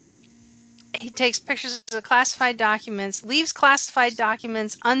 He takes pictures of classified documents, leaves classified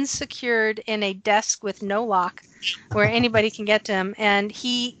documents unsecured in a desk with no lock where anybody can get to him, and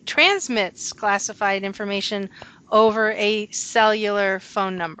he transmits classified information over a cellular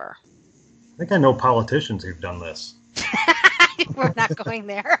phone number. I think I know politicians who've done this. We're not going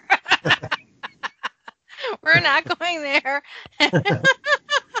there. We're not going there.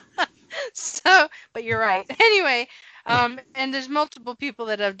 So, but you're right. Anyway, and there's multiple people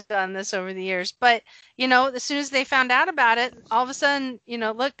that have done this over the years. But, as soon as they found out about it, all of a sudden,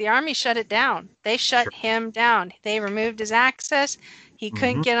 look, the Army shut it down. They shut him down. They removed his access. He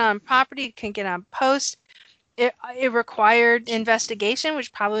couldn't get on property, couldn't get on post. It required investigation,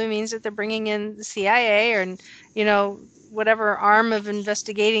 which probably means that they're bringing in the CIA or, whatever arm of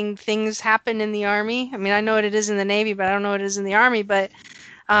investigating things happen in the Army. I mean, I know what it is in the Navy, but I don't know what it is in the Army. But,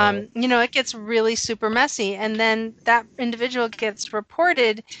 it gets really super messy. And then that individual gets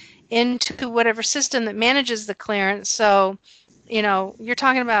reported into whatever system that manages the clearance. So, you're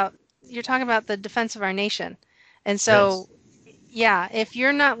talking about the defense of our nation. And so, yeah, if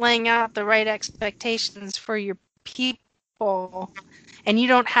you're not laying out the right expectations for your people and you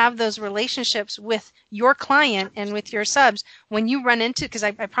don't have those relationships with your client and with your subs, when you run into, because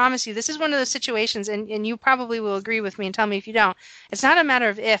I promise you, this is one of those situations, and you probably will agree with me and tell me if you don't, it's not a matter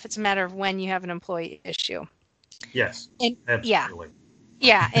of if, it's a matter of when you have an employee issue. Yes, and, absolutely.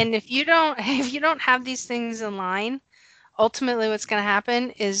 Yeah, and if you don't have these things in line, ultimately what's going to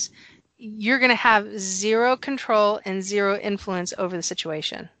happen is you're going to have zero control and zero influence over the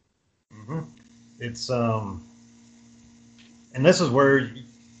situation. It's and this is where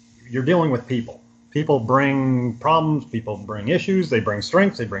you're dealing with people. People bring problems, people bring issues, they bring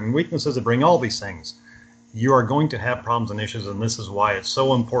strengths, they bring weaknesses, they bring all these things. You are going to have problems and issues, and this is why it's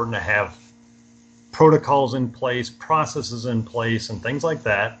so important to have protocols in place, processes in place, and things like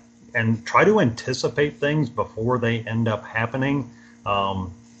that, and try to anticipate things before they end up happening.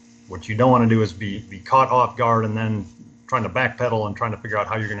 What you don't want to do is be caught off guard and then trying to backpedal and trying to figure out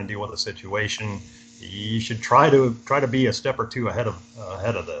how you're going to deal with the situation. You should try to be a step or two ahead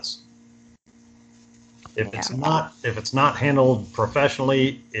of this. If it's not handled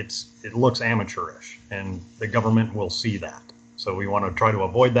professionally, it looks amateurish, and the government will see that. So we want to try to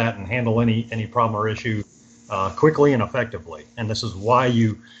avoid that and handle any problem or issue quickly and effectively. And this is why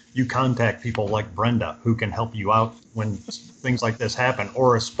you contact people like Brenda, who can help you out when things like this happen,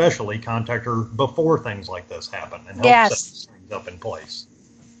 or especially contact her before things like this happen and help set things up in place.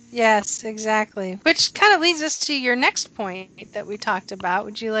 Yes, exactly. Which kind of leads us to your next point that we talked about.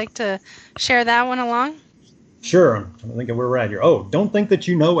 Would you like to share that one along? Sure. I'm thinking where we're at here. Oh, don't think that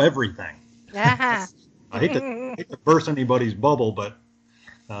you know everything. Uh-huh. I hate to burst anybody's bubble, but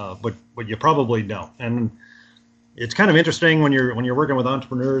you probably don't. And it's kind of interesting when you're working with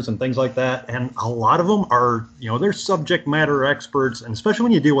entrepreneurs and things like that. And a lot of them are, they're subject matter experts, and especially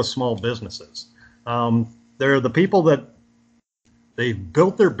when you deal with small businesses. They're the people that they've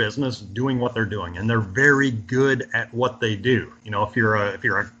built their business doing what they're doing, and they're very good at what they do. If you're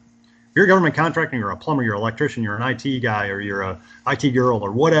a government contractor, you're a plumber, you're an electrician, you're an IT guy, or you're a IT girl,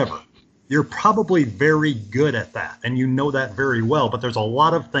 or whatever, you're probably very good at that, and you know that very well. But there's a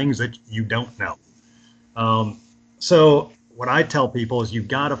lot of things that you don't know. So what I tell people is you've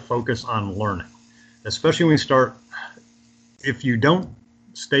got to focus on learning, especially when you start. If you don't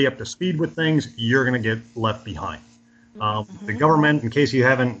stay up to speed with things, you're going to get left behind. The government, in case you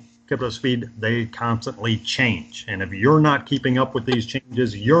haven't kept up to speed, they constantly change. And if you're not keeping up with these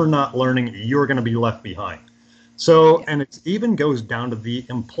changes, you're not learning, you're going to be left behind. So, and it even goes down to the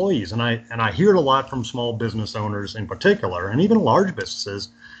employees. And I hear it a lot from small business owners in particular, and even large businesses,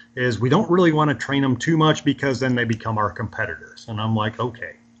 is we don't really want to train them too much because then they become our competitors. And I'm like,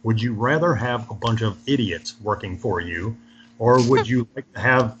 okay, would you rather have a bunch of idiots working for you, or would you like to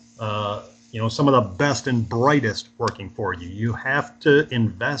have some of the best and brightest working for you? You have to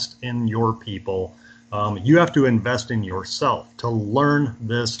invest in your people. You have to invest in yourself to learn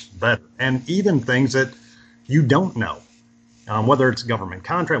this better, and even things that you don't know, whether it's government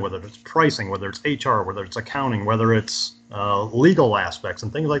contract, whether it's pricing, whether it's HR, whether it's accounting, whether it's legal aspects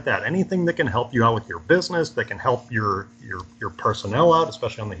and things like that. Anything that can help you out with your business, that can help your personnel out,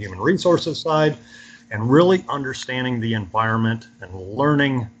 especially on the human resources side, and really understanding the environment and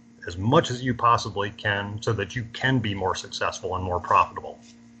learning as much as you possibly can so that you can be more successful and more profitable.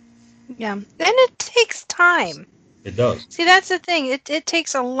 Yeah, and it takes time. It does. See, that's the thing. It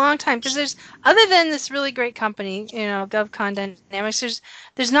takes a long time because there's, other than this really great company, GovCon Dynamics,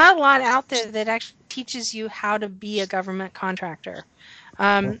 there's not a lot out there that actually teaches you how to be a government contractor.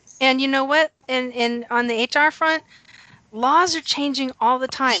 And you know what? And on the HR front, laws are changing all the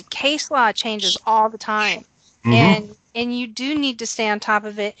time. Case law changes all the time. Mm-hmm. And you do need to stay on top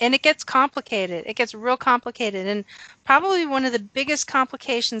of it. And it gets complicated. It gets real complicated. And probably one of the biggest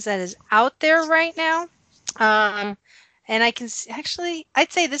complications that is out there right now, and I'd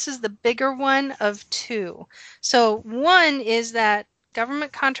say this is the bigger one of two. So one is that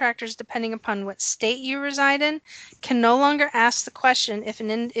government contractors, depending upon what state you reside in, can no longer ask the question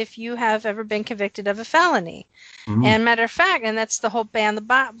if you have ever been convicted of a felony. Mm-hmm. And matter of fact, and that's the whole ban the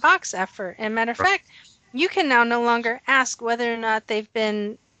box effort. And matter of fact, you can now no longer ask whether or not they've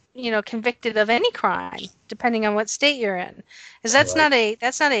been, convicted of any crime, depending on what state you're in, because that's not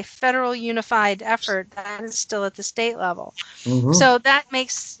a federal unified effort. That is still at the state level. Mm-hmm. So that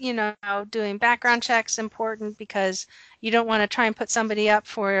makes doing background checks important, because you don't want to try and put somebody up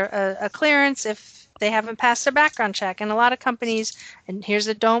for a clearance if they haven't passed a background check. And a lot of companies, and here's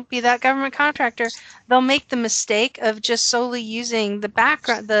a don't be that government contractor, they'll make the mistake of just solely using the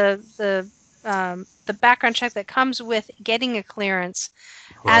background the background check that comes with getting a clearance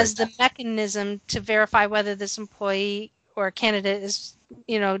as the mechanism to verify whether this employee or candidate is,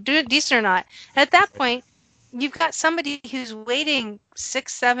 decent or not. At that point, you've got somebody who's waiting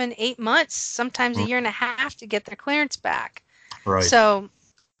 6, 7, 8 months, sometimes a year and a half to get their clearance back. Right. So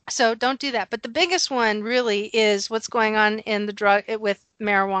don't do that. But the biggest one really is what's going on in the drug with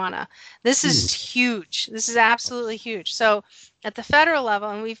marijuana. This is huge. This is absolutely huge. So at the federal level,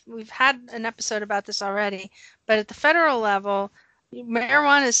 and we've had an episode about this already, but at the federal level,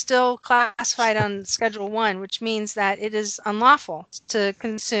 marijuana is still classified on Schedule 1, which means that it is unlawful to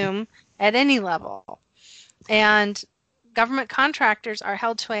consume at any level. And government contractors are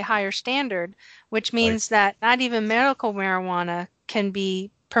held to a higher standard, which means that not even medical marijuana can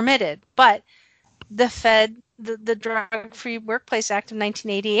be permitted. But the Drug-Free Workplace Act of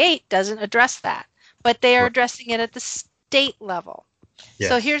 1988 doesn't address that. but they are addressing it at the state level. Yes.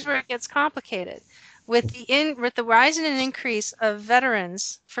 So here's where it gets complicated. With the rise and increase of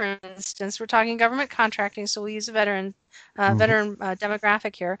veterans, for instance, we're talking government contracting, so we'll use a veteran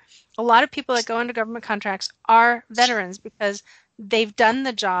demographic here. A lot of people that go into government contracts are veterans because they've done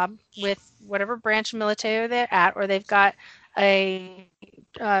the job with whatever branch of military they're at, or they've got a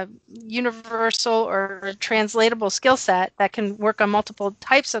universal or translatable skill set that can work on multiple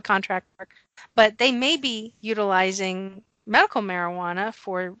types of contract work, but they may be utilizing medical marijuana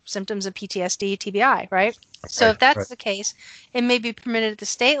for symptoms of PTSD, TBI, right? So if that's the case, it may be permitted at the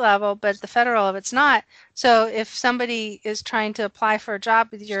state level, but at the federal level, it's not. So if somebody is trying to apply for a job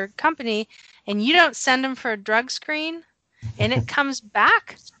with your company and you don't send them for a drug screen and it comes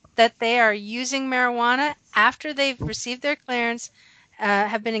back that they are using marijuana after they've received their clearance,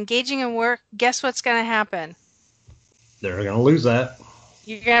 have been engaging in work, guess what's going to happen? They're going to lose that.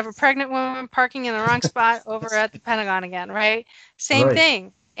 You're going to have a pregnant woman parking in the wrong spot over at the Pentagon again, right? Same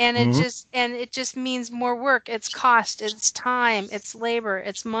thing. And it just means more work. It's cost, it's time, it's labor,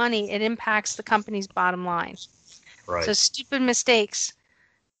 it's money. It impacts the company's bottom line. Right. So stupid mistakes.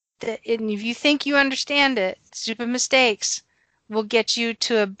 And if you think you understand it, stupid mistakes will get you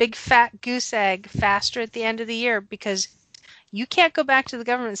to a big fat goose egg faster at the end of the year because you can't go back to the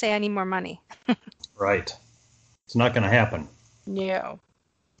government and say, I need more money. Right. It's not going to happen. No.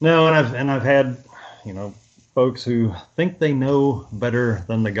 No, and I've had, folks who think they know better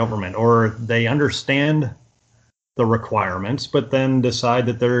than the government, or they understand the requirements, but then decide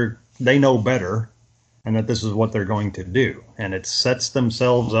that they know better, and that this is what they're going to do, and it sets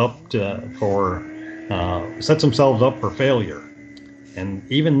themselves up for failure.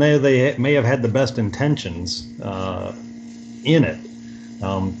 And even though they may have had the best intentions in it,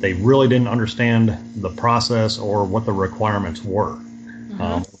 they really didn't understand the process or what the requirements were.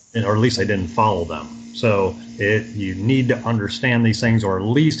 Or at least they didn't follow them. So you need to understand these things, or at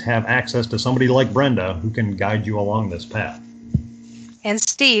least have access to somebody like Brenda who can guide you along this path. And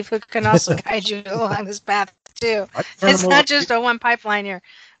Steve, who can also guide you along this path too. It's not just a one pipeline here.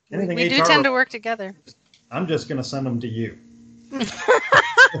 We do tend to work together. I'm just going to send them to you.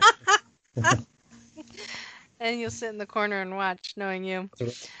 And you'll sit in the corner and watch, knowing you.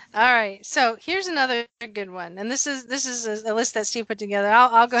 All right. So here's another good one, and this is a list that Steve put together.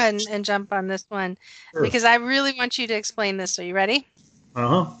 I'll go ahead and jump on this one because I really want you to explain this. Are you ready?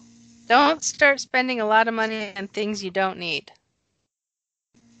 Don't start spending a lot of money on things you don't need.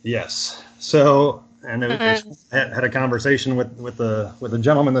 Yes. So, and I had a conversation with a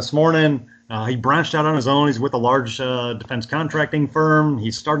gentleman this morning. He branched out on his own. He's with a large defense contracting firm.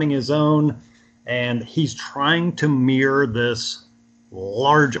 He's starting his own. And he's trying to mirror this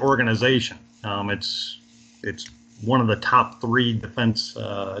large organization. It's one of the top 3 defense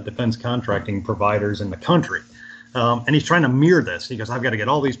contracting providers in the country. And he's trying to mirror this. He goes, I've got to get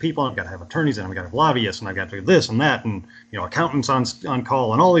all these people. I've got to have attorneys, and I've got to have lobbyists, and I've got to do this and that, and accountants on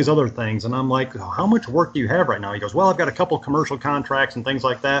call, and all these other things. And I'm like, how much work do you have right now? He goes, well, I've got a couple commercial contracts and things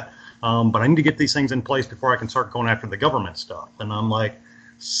like that, but I need to get these things in place before I can start going after the government stuff. And I'm like,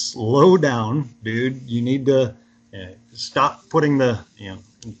 slow down, dude. You need to stop putting the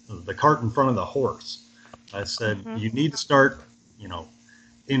cart in front of the horse. I said, you need to start,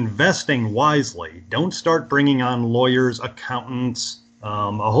 investing wisely. Don't start bringing on lawyers, accountants,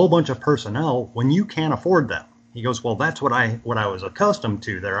 a whole bunch of personnel when you can't afford them. He goes, well, that's what I was accustomed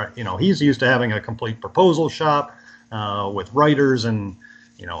to there. He's used to having a complete proposal shop with writers and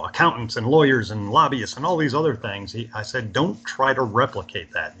accountants and lawyers and lobbyists and all these other things. I said, don't try to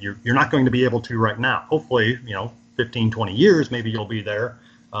replicate that. You're not going to be able to right now. Hopefully, 15, 20 years, maybe you'll be there.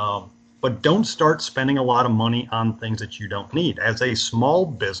 But don't start spending a lot of money on things that you don't need. As a small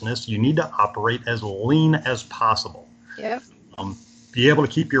business, you need to operate as lean as possible. Yep. Be able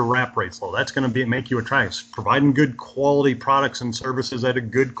to keep your wrap rates low. That's going to make you attractive. Providing good quality products and services at a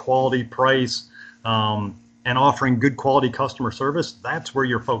good quality price, and offering good quality customer service, that's where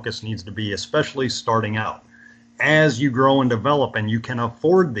your focus needs to be, especially starting out. As you grow and develop and you can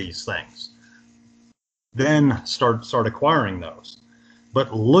afford these things, then start acquiring those.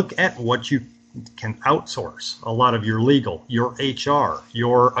 But look at what you can outsource. A lot of your legal, your HR,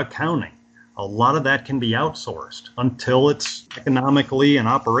 your accounting, a lot of that can be outsourced until it's economically and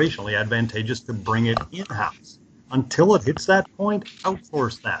operationally advantageous to bring it in-house. Until it hits that point,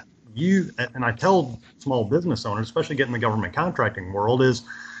 outsource that. And I tell small business owners, especially getting in the government contracting world, is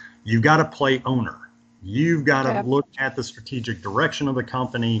you've got to play owner. You've got to look at the strategic direction of the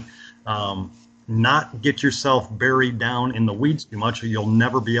company, not get yourself buried down in the weeds too much, or you'll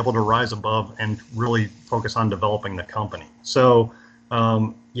never be able to rise above and really focus on developing the company. So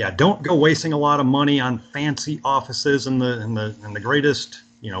Yeah, don't go wasting a lot of money on fancy offices and the greatest,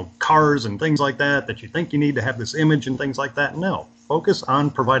 cars and things like that you think you need to have this image and things like that. No, focus on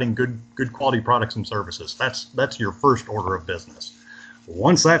providing good quality products and services. That's your first order of business.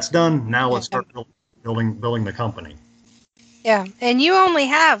 Once that's done, now let's start building the company. Yeah, and you only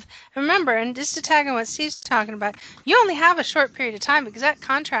have, remember, and just to tag on what Steve's talking about, you only have a short period of time because that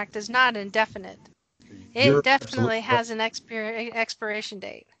contract is not indefinite. It definitely has an expiration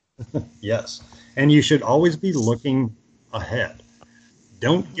date. Yes, and you should always be looking ahead.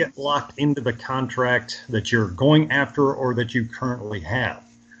 Don't get locked into the contract that you're going after or that you currently have.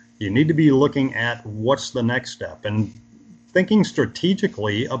 You need to be looking at what's the next step and thinking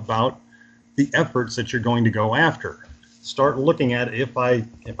strategically about the efforts that you're going to go after. Start looking at if I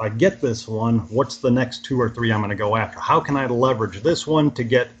get this one, what's the next 2 or 3 I'm going to go after? How can I leverage this one to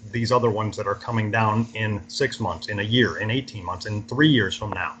get these other ones that are coming down in 6 months, in a year, in 18 months, in 3 years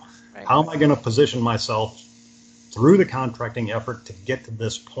from now? Right. How am I going to position myself through the contracting effort to get to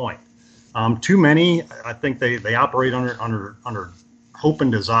this point? Too many, I think they operate under hope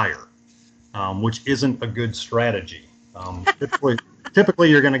and desire, which isn't a good strategy. Typically,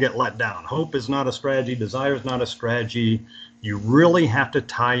 you're going to get let down. Hope is not a strategy. Desire is not a strategy. You really have to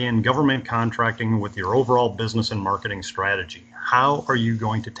tie in government contracting with your overall business and marketing strategy. How are you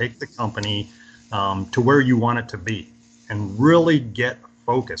going to take the company to where you want it to be? And really get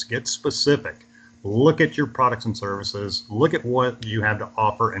focused, get specific. Look at your products and services. Look at what you have to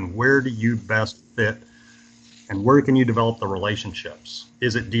offer and where do you best fit and where can you develop the relationships?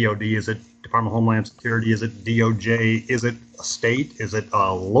 Is it DOD? Is it Department of Homeland Security? Is it DOJ? Is it a state? Is it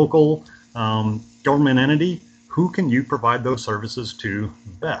a local government entity? Who can you provide those services to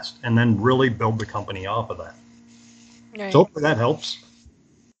best? And then really build the company off of that. Right. So hopefully that helps.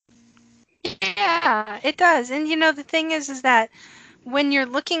 Yeah, it does. And the thing is that when you're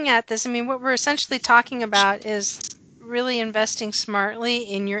looking at this, what we're essentially talking about is really investing smartly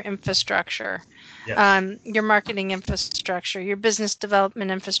in your infrastructure. Yes. Your marketing infrastructure, your business development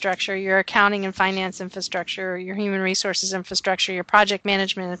infrastructure, your accounting and finance infrastructure, your human resources infrastructure, your project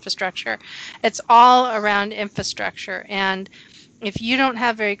management infrastructure. It's all around infrastructure. And if you don't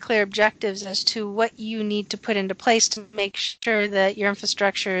have very clear objectives as to what you need to put into place to make sure that your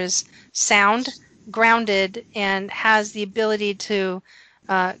infrastructure is sound, grounded, and has the ability to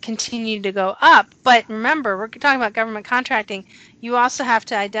continue to go up. But remember, we're talking about government contracting. You also have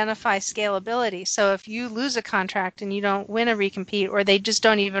to identify scalability. So if you lose a contract and you don't win a recompete, or they just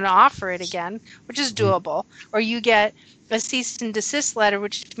don't even offer it again, which is doable, or you get a cease and desist letter,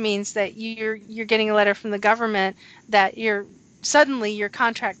 which means that you're getting a letter from the government that suddenly your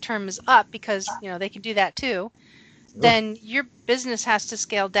contract term is up because they can do that too, then your business has to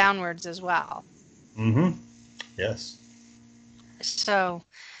scale downwards as well. Mm-hmm. Yes. So,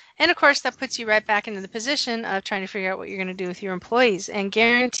 and of course, that puts you right back into the position of trying to figure out what you're going to do with your employees. And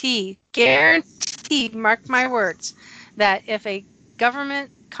guarantee, mark my words, that if a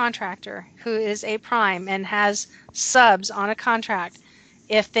government contractor who is a prime and has subs on a contract,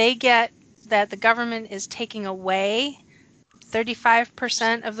 if they get that the government is taking away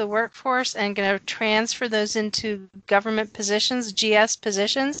 35% of the workforce and going to transfer those into government positions, GS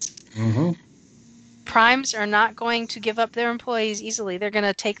positions, mm-hmm. Primes are not going to give up their employees easily. They're going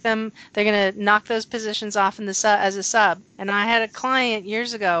to take them, they're going to knock those positions off as a sub. And I had a client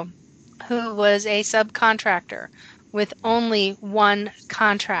years ago who was a subcontractor with only one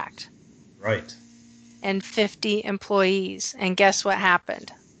contract. Right. And 50 employees. And guess what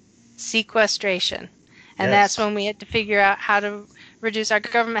happened? Sequestration. And that's when we had to figure out how to reduce, our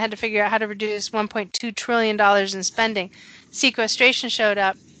government had to figure out how to reduce $1.2 trillion in spending. Sequestration showed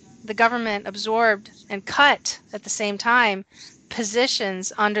up. The government absorbed and cut at the same time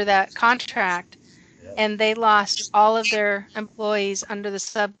positions under that contract, and they lost all of their employees under the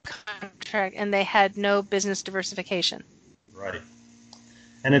subcontract, and they had no business diversification. Right.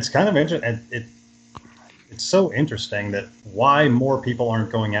 And it's kind of interesting. It's so interesting that why more people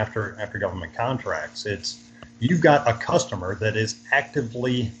aren't going after government contracts. You've got a customer that is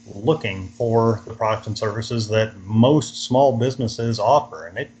actively looking for the products and services that most small businesses offer,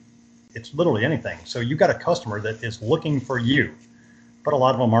 and it's literally anything. So you've got a customer that is looking for you, but a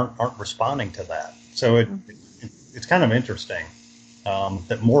lot of them aren't responding to that. So it's kind of interesting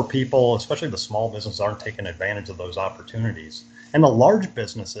that more people, especially the small businesses, aren't taking advantage of those opportunities. And the large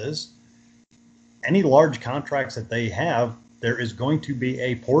businesses, any large contracts that they have, there is going to be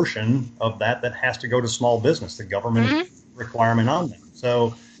a portion of that has to go to small business, the government requirement on them.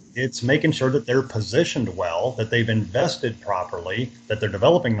 So it's making sure that they're positioned well, that they've invested properly, that they're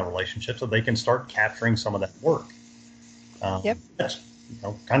developing the relationship so they can start capturing some of that work. Yep. That's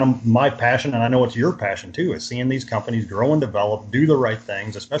kind of my passion, and I know it's your passion too, is seeing these companies grow and develop, do the right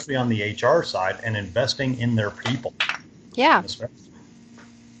things, especially on the HR side, and investing in their people. Yeah.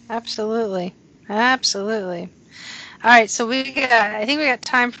 Absolutely. Absolutely. All right, so I think we got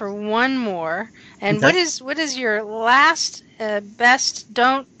time for one more. And Okay. what is your last best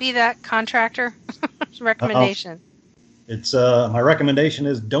don't be that contractor recommendation? It's my recommendation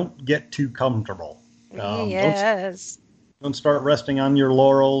is don't get too comfortable. Yes. Don't start resting on your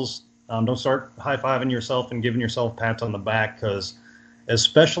laurels. Don't start high-fiving yourself and giving yourself pats on the back, because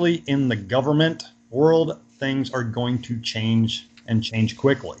especially in the government world, things are going to change and change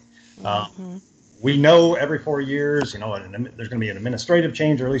quickly. We know every 4 years, there's going to be an administrative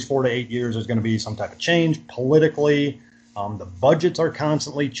change, or at least 4 to 8 years, there's going to be some type of change politically. The budgets are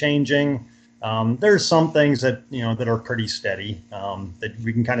constantly changing. There's some things that that are pretty steady, that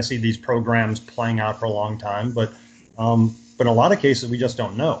we can kind of see these programs playing out for a long time, but in a lot of cases we just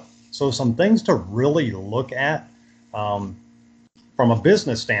don't know. So some things to really look at from a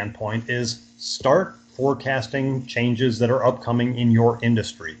business standpoint is start forecasting changes that are upcoming in your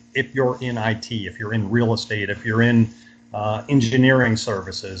industry. If you're in IT, if you're in real estate, if you're in engineering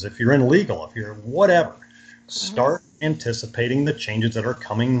services, if you're in legal, if you're whatever, start anticipating the changes that are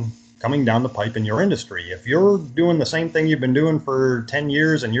coming down the pipe in your industry. If you're doing the same thing you've been doing for 10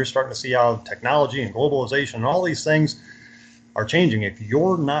 years and you're starting to see how technology and globalization and all these things are changing, if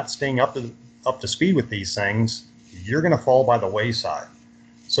you're not staying up to speed with these things, you're going to fall by the wayside.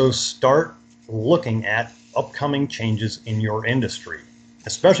 So start looking at upcoming changes in your industry,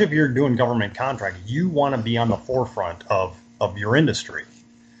 especially if you're doing government contracting. You want to be on the forefront of your industry.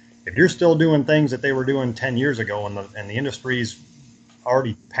 If you're still doing things that they were doing 10 years ago and the industry's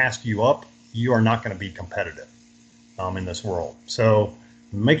already passed you up, you are not going to be competitive in this world. So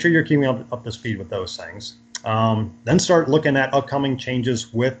make sure you're keeping up to speed with those things. Then start looking at upcoming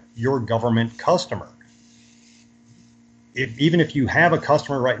changes with your government customer. Even if you have a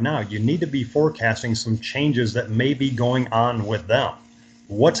customer right now, you need to be forecasting some changes that may be going on with them.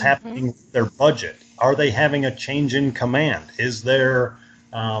 What's happening with their budget? Are they having a change in command? Is there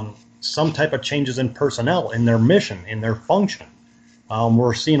some type of changes in personnel, in their mission, in their function?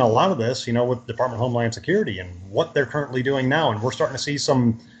 We're seeing a lot of this, with Department of Homeland Security and what they're currently doing now. And we're starting to see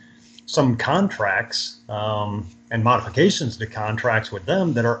some contracts and modifications to contracts with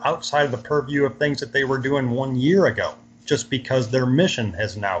them that are outside of the purview of things that they were doing 1 year ago, just because their mission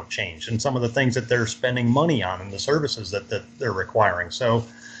has now changed and some of the things that they're spending money on and the services that they're requiring. So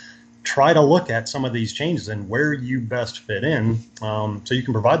try to look at some of these changes and where you best fit in, so you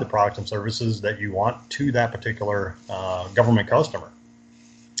can provide the products and services that you want to that particular government customer.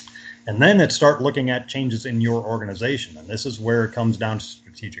 And then start looking at changes in your organization. And this is where it comes down to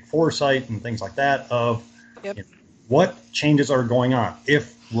strategic foresight and things like that of what changes are going on.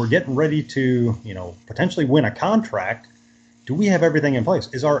 If we're getting ready to, potentially win a contract, do we have everything in place?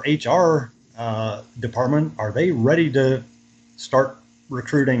 Is our HR department, are they ready to start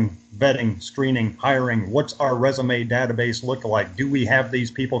recruiting, vetting, screening, hiring? What's our resume database look like? Do we have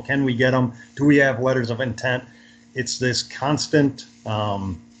these people? Can we get them? Do we have letters of intent? It's this constant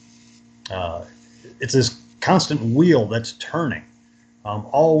wheel that's turning,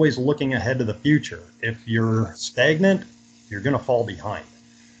 always looking ahead to the future. If you're stagnant, you're going to fall behind.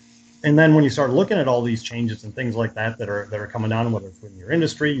 And then when you start looking at all these changes and things like that are coming down, whether it's in your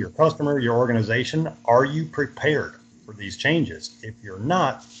industry, your customer, your organization, are you prepared for these changes? If you're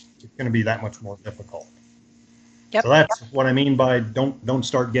not, it's going to be that much more difficult. So that's what I mean by don't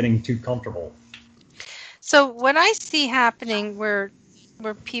start getting too comfortable. So what I see happening where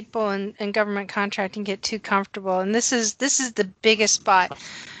people in government contracting get too comfortable, and this is the biggest spot.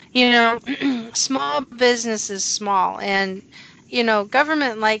 Small business is small, and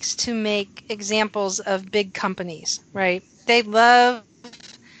government likes to make examples of big companies, right? They love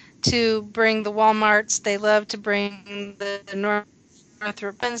to bring the Walmarts, they love to bring the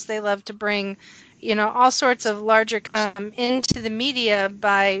Northrops, they love to bring all sorts of larger into the media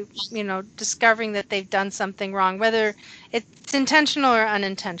by discovering that they've done something wrong, whether it's intentional or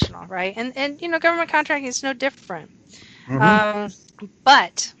unintentional, right? And government contracting is no different.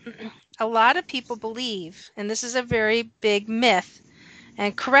 But a lot of people believe, and this is a very big myth,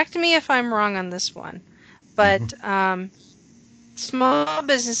 and correct me if I'm wrong on this one, but small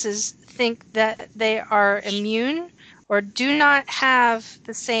businesses think that they are immune or do not have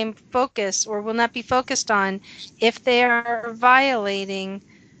the same focus or will not be focused on if they are violating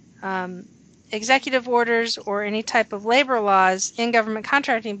executive orders or any type of labor laws in government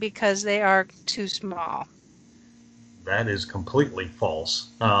contracting because they are too small. That is completely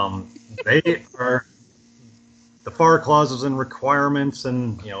false. They are the FAR clauses and requirements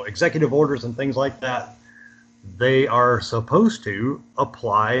and executive orders and things like that, they are supposed to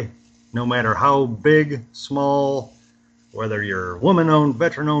apply no matter how big, small, whether you're woman-owned,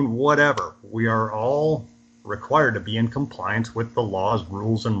 veteran-owned, whatever. We are all required to be in compliance with the laws,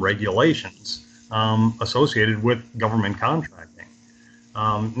 rules, and regulations associated with government contracting.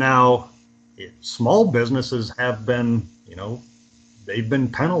 Now, small businesses have been, they've been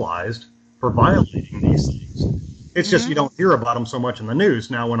penalized for violating these things. It's just you don't hear about them so much in the news.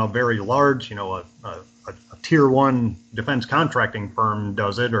 Now, when a very large, a tier one defense contracting firm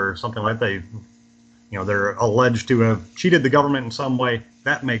does it or something like that, they're alleged to have cheated the government in some way,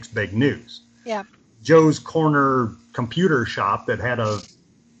 that makes big news. Yeah. Joe's Corner computer shop that had a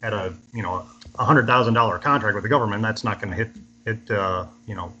 $100,000 contract with the government, that's not going to hit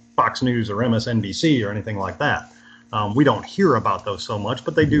Fox News or MSNBC or anything like that. We don't hear about those so much,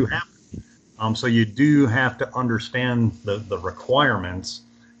 but they do happen. So you do have to understand the requirements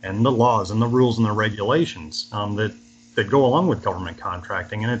and the laws and the rules and the regulations that go along with government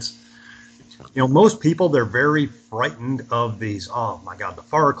contracting. And it's, most people, they're very frightened of these, oh my God, the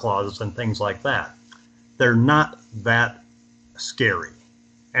FAR clauses and things like that. They're not that scary.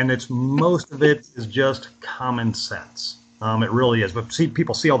 And most of it is just common sense. It really is. But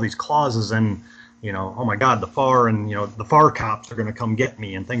people see all these clauses and, oh my God, the FAR and, the FAR cops are going to come get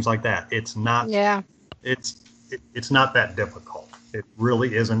me and things like that. It's not, it's not that difficult. It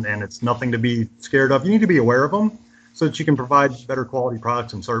really isn't. And it's nothing to be scared of. You need to be aware of them so that you can provide better quality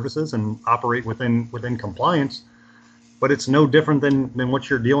products and services and operate within compliance. But it's no different than what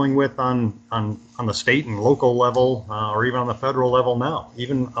you're dealing with on the state and local level, or even on the federal level now.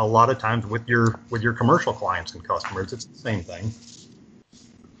 Even a lot of times with your commercial clients and customers, it's the same thing.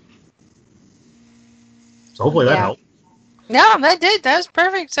 So hopefully that helped. No, that did. That was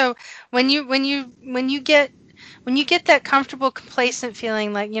perfect. So when you get that comfortable, complacent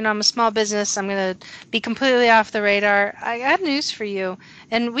feeling like, I'm a small business, I'm going to be completely off the radar, I have news for you.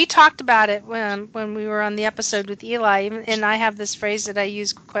 And we talked about it when we were on the episode with Eli, and I have this phrase that I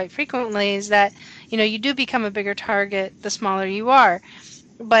use quite frequently, is that, you do become a bigger target the smaller you are.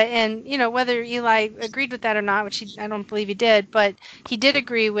 But, whether Eli agreed with that or not, which I don't believe he did, but he did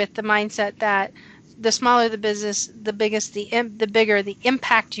agree with the mindset that the smaller the business, the bigger the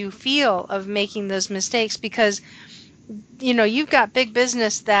impact you feel of making those mistakes, because you've got big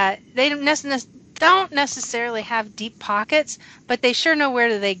business that they don't necessarily have deep pockets, but they sure know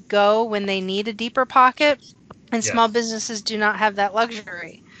where they go when they need a deeper pocket, and small businesses do not have that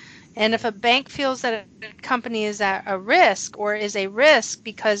luxury. And if a bank feels that a company is at a risk or is a risk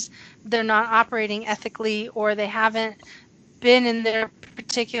because they're not operating ethically, or they haven't been in their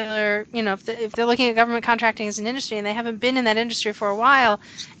particular, if they're looking at government contracting as an industry and they haven't been in that industry for a while,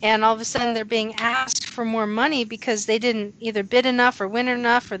 and all of a sudden they're being asked for more money because they didn't either bid enough or win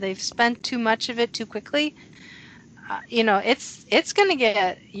enough, or they've spent too much of it too quickly, it's going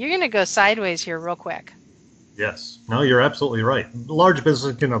to you're going to go sideways here real quick. Yes. No, you're absolutely right. Large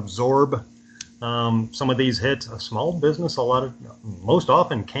businesses can absorb some of these hits. A small business, most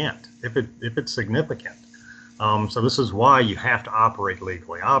often can't if it's significant. So this is why you have to operate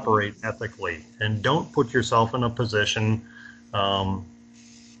legally, operate ethically, and don't put yourself in a position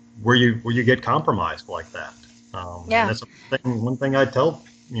where you get compromised like that. And that's one thing I tell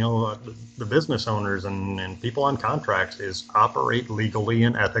the business owners and people on contracts is operate legally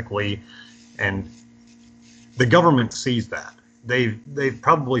and ethically, and the government sees that. They've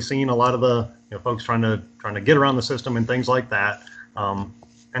probably seen a lot of the folks trying to get around the system and things like that, and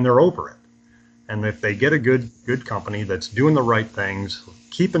they're over it. And if they get a good company that's doing the right things,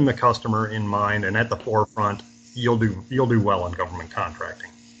 keeping the customer in mind and at the forefront, you'll do well in government contracting.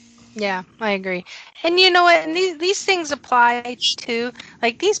 Yeah, I agree. And you know what? And these things apply to,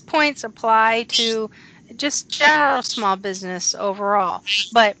 these points apply to just general small business overall.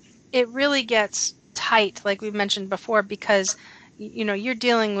 But it really gets tight, like we mentioned before, because you're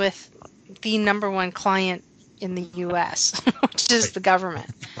dealing with the number one client in the U.S., which is the government,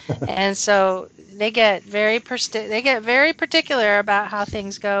 and so they get very particular about how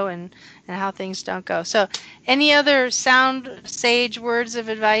things go and how things don't go. So, any other sound sage words of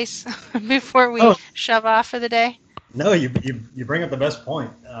advice before we shove off for the day? No, you bring up the best point.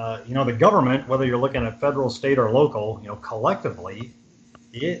 The government, whether you're looking at federal, state, or local, collectively,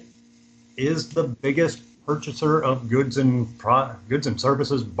 it is the biggest purchaser of goods and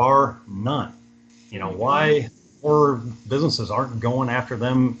services, bar none. Why more businesses aren't going after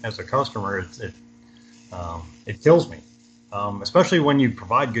them as a customer, it kills me. Especially when you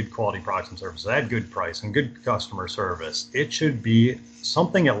provide good quality products and services at good price and good customer service. It should be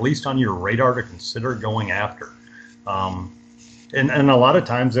something at least on your radar to consider going after. And a lot of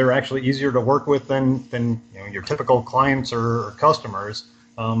times they're actually easier to work with than your typical clients or customers,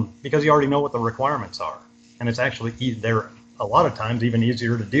 because you already know what the requirements are, and it's actually they're a lot of times even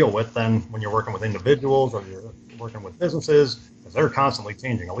easier to deal with than when you're working with individuals or you're working with businesses, because they're constantly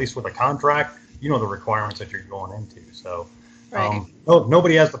changing. At least with a contract, you know the requirements that you're going into. So Right.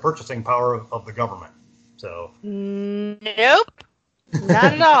 nobody has the purchasing power of the government. So Nope, not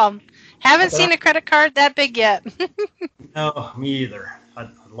at all. Haven't seen a credit card that big yet. no, me either.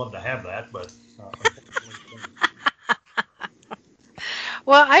 I'd love to have that, but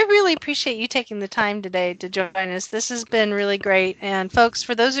Well, I really appreciate you taking the time today to join us. This has been really great. And folks,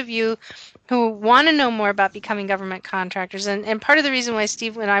 for those of you who want to know more about becoming government contractors, and part of the reason why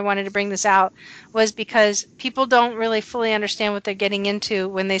Steve and I wanted to bring this out was because people don't really fully understand what they're getting into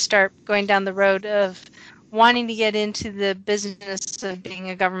when they start going down the road of wanting to get into the business of being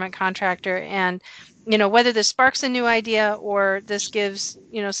a government contractor. And whether this sparks a new idea or this gives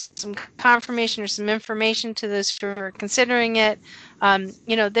some confirmation or some information to those who are considering it,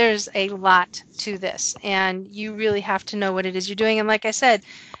 there's a lot to this, and you really have to know what it is you're doing. And like I said,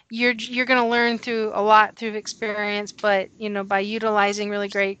 you're going to learn through a lot through experience, but by utilizing really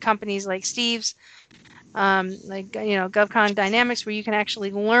great companies like Steve's, GovCon Dynamics, where you can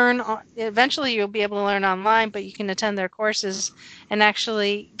actually learn. Eventually, you'll be able to learn online, but you can attend their courses and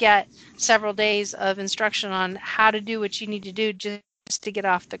actually get several days of instruction on how to do what you need to do just to get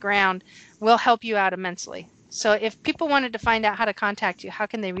off the ground. Will help you out immensely. So, if people wanted to find out how to contact you, how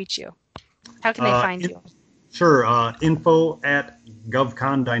can they reach you? How can they find you? Sure.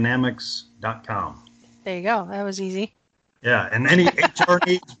 info@govcondynamics.com. There you go. That was easy. Yeah, and any HR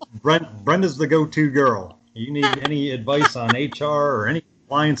needs, Brenda's the go-to girl. You need any advice on HR or any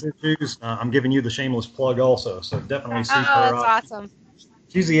compliance issues, I'm giving you the shameless plug also. So definitely seek her out. Oh, that's awesome.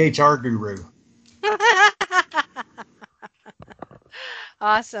 She's the HR guru.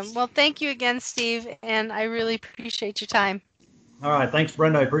 Awesome. Well, thank you again, Steve, and I really appreciate your time. All right. Thanks,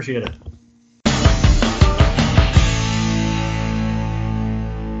 Brenda. I appreciate it.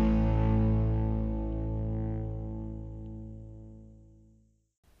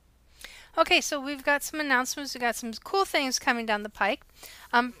 Okay, so we've got some announcements. We've got some cool things coming down the pike.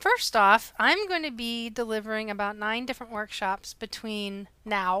 First off, I'm going to be delivering about 9 different workshops between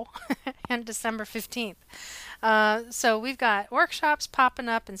now and December 15th. So we've got workshops popping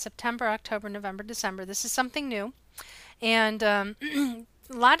up in September, October, November, December. This is something new. And a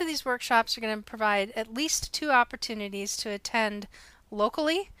lot of these workshops are going to provide at least 2 opportunities to attend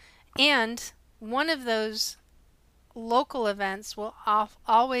locally, and one of those local events will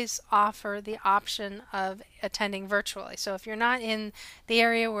always offer the option of attending virtually. So if you're not in the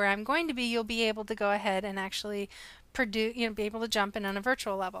area where I'm going to be, you'll be able to go ahead and actually be able to jump in on a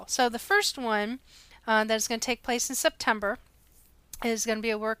virtual level. So the first one that is going to take place in September is going to be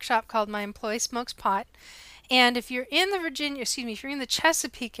a workshop called My Employee Smokes Pot. And if you're in if you're in the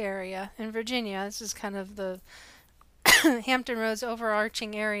Chesapeake area in Virginia, this is kind of the Hampton Roads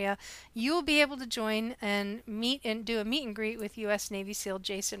overarching area, you'll be able to join and do a meet and greet with U.S. Navy SEAL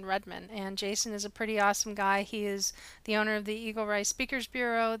Jason Redman. And Jason is a pretty awesome guy. He is the owner of the Eagle Rise Speakers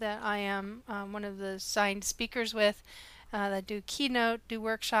Bureau that I am one of the signed speakers with, that do keynote, do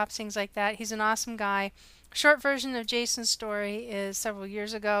workshops, things like that. He's an awesome guy. Short version of Jason's story is several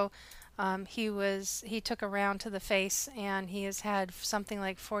years ago. He took a round to the face, and he has had something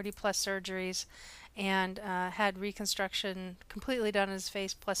like 40 plus surgeries, and had reconstruction completely done on his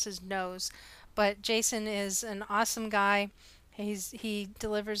face plus his nose. But Jason is an awesome guy. He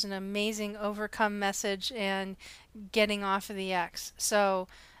delivers an amazing overcome message and getting off of the X. So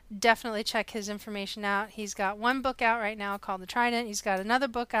definitely check his information out. He's got one book out right now called The Trident. He's got another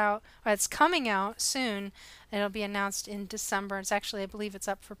book out that's coming out soon. It'll be announced in December. It's actually, I believe it's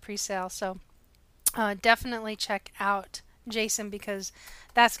up for pre-sale. So definitely check out Jason, because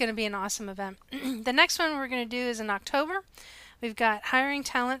that's going to be an awesome event. The next one we're going to do is in October. We've got Hiring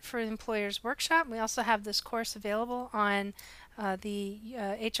Talent for Employers Workshop. We also have this course available on the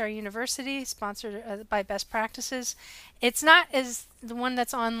HR University, sponsored by Best Practices. It's not as the one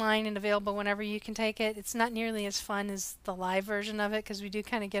that's online and available whenever you can take it. It's not nearly as fun as the live version of it, because we do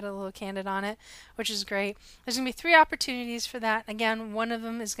kind of get a little candid on it, which is great. There's going to be 3 opportunities for that. Again, one of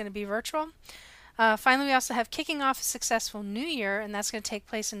them is going to be virtual. Finally, we also have Kicking Off a Successful New Year, and that's going to take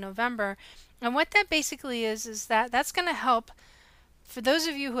place in November. And what that basically is that's going to help for those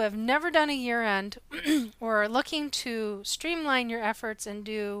of you who have never done a year-end or are looking to streamline your efforts and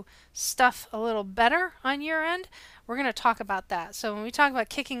do stuff a little better on year-end. We're going to talk about that. So when we talk about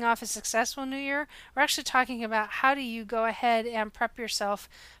kicking off a successful new year, we're actually talking about how do you go ahead and prep yourself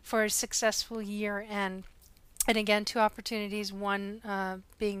for a successful year-end. And again, two opportunities, one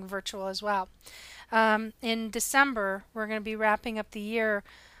being virtual as well. In December, we're going to be wrapping up the year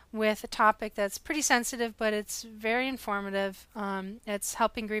with a topic that's pretty sensitive, but it's very informative. It's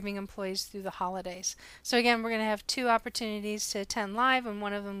helping grieving employees through the holidays. So again, we're going to have two opportunities to attend live, and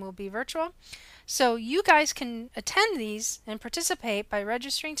one of them will be virtual. So you guys can attend these and participate by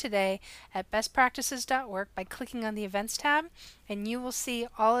registering today at bestpractices.org by clicking on the events tab, and you will see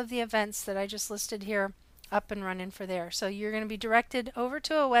all of the events that I just listed here up and running for there. So you're going to be directed over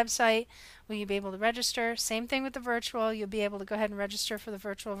to a website where you'll be able to register. Same thing with the virtual. You'll be able to go ahead and register for the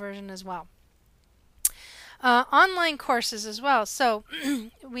virtual version as well. Online courses as well. So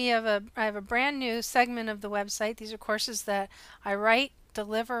I have a brand new segment of the website. These are courses that I write,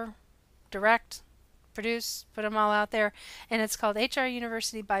 deliver, direct, produce, put them all out there, and it's called HR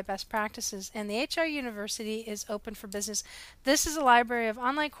University by Best Practices, and the HR University is open for business. This is a library of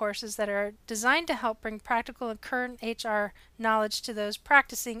online courses that are designed to help bring practical and current HR knowledge to those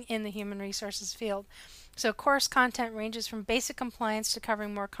practicing in the human resources field. So course content ranges from basic compliance to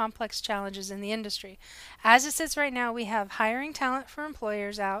covering more complex challenges in the industry. As it sits right now, we have Hiring Talent for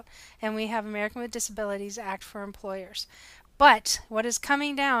Employers out, and we have American with Disabilities Act for Employers. But what is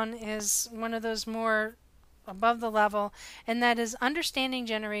coming down is one of those more above the level, and that is understanding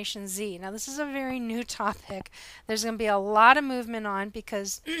Generation Z. Now, this is a very new topic. There's going to be a lot of movement on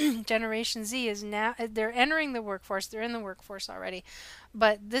because Generation Z is now, they're entering the workforce. They're in the workforce already.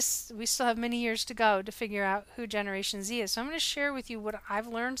 But we still have many years to go to figure out who Generation Z is. So I'm going to share with you what I've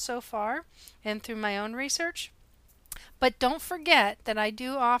learned so far and through my own research. But don't forget that I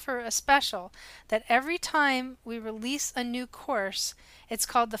do offer a special that every time we release a new course, it's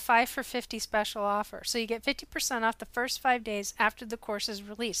called the 5 for 50 special offer. So you get 50% off the first 5 days after the course is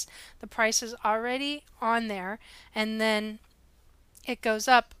released. The price is already on there, and then it goes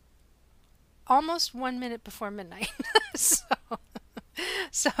up almost 1 minute before midnight.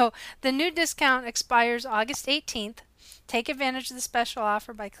 So the new discount expires August 18th. Take advantage of the special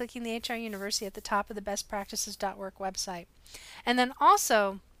offer by clicking the HR University at the top of the bestpractices.org website. And then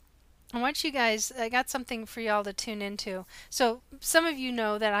also, I want you guys, I got something for y'all to tune into. So some of you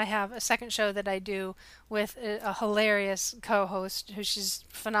know that I have a second show that I do with a hilarious co-host who she's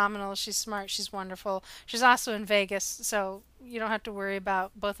phenomenal, she's smart, she's wonderful. She's also in Vegas, so you don't have to worry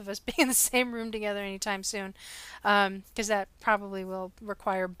about both of us being in the same room together anytime soon, because that probably will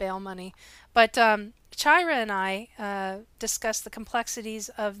require bail money. But Chira and I discussed the complexities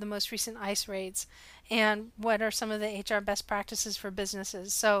of the most recent ICE raids and what are some of the HR best practices for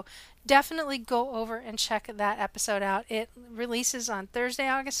businesses. So definitely go over and check that episode out. It releases on Thursday,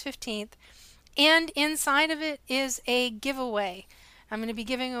 August 15th, and inside of it is a giveaway. I'm going to be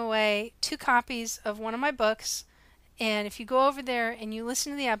giving away 2 copies of one of my books. And if you go over there and you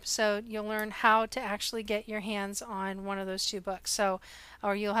listen to the episode, you'll learn how to actually get your hands on one of those 2 books. So,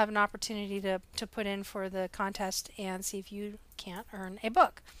 or you'll have an opportunity to put in for the contest and see if you can't earn a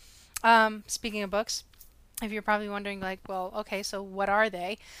book. Speaking of books, if you're probably wondering, like, well, okay, so what are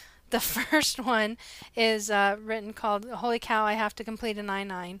they? The first one is written called Holy Cow, I Have to Complete an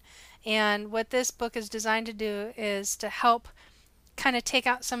I-9. And what this book is designed to do is to help kind of take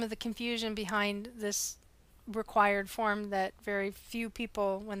out some of the confusion behind this required form that very few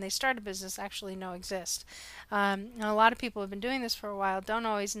people, when they start a business, actually know exist. And a lot of people have been doing this for a while, don't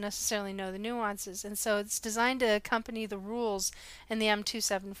always necessarily know the nuances, and so it's designed to accompany the rules in the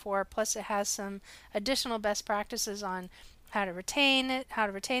M274, plus it has some additional best practices on how to retain it, how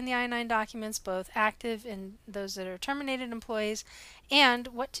to retain the I-9 documents, both active and those that are terminated employees, and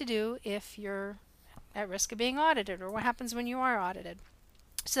what to do if you're at risk of being audited, or what happens when you are audited.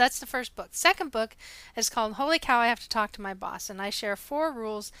 So that's the first book. The second book is called Holy Cow, I Have to Talk to My Boss, and I share 4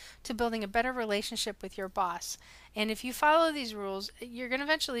 rules to building a better relationship with your boss. And if you follow these rules, you're going to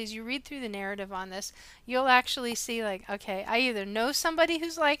eventually, as you read through the narrative on this, you'll actually see, like, okay, I either know somebody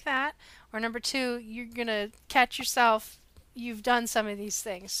who's like that, or number 2, you're going to catch yourself, you've done some of these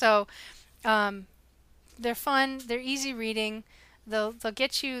things. So they're fun, they're easy reading, they'll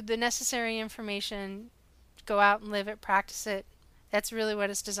get you the necessary information, go out and live it, practice it. That's really what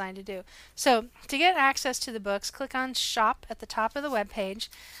it's designed to do. So to get access to the books, click on Shop at the top of the webpage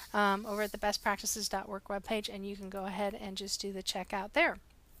over at the bestpractices.org webpage, and you can go ahead and just do the checkout there.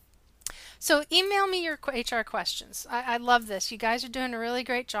 So email me your HR questions. I love this. You guys are doing a really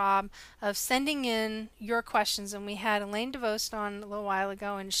great job of sending in your questions, and we had Elaine DeVost on a little while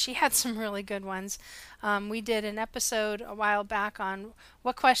ago, and she had some really good ones. We did an episode a while back on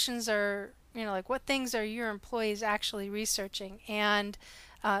what questions are, like what things are your employees actually researching, and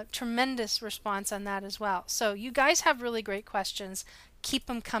tremendous response on that as well. So you guys have really great questions. keep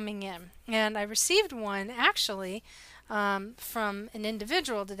them coming in. And I received one actually from an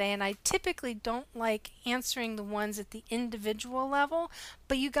individual today, and I typically don't like answering the ones at the individual level,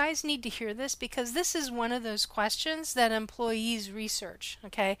 but you guys need to hear this because this is one of those questions that employees research,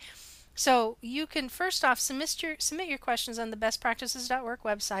 okay? So you can first off submit your questions on the bestpractices.org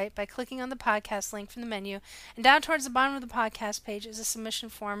website by clicking on the podcast link from the menu, and down towards the bottom of the podcast page is a submission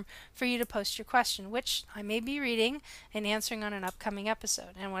form for you to post your question, which I may be reading and answering on an upcoming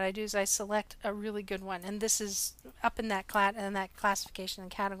episode. And what I do is I select a really good one, and this is up in that classification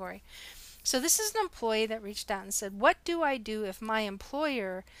and category. So this is an employee that reached out and said, what do I do if my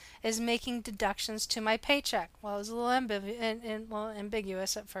employer is making deductions to my paycheck? Well, it was a little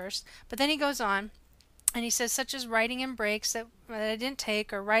ambiguous at first, but then he goes on and he says, such as writing in breaks that I didn't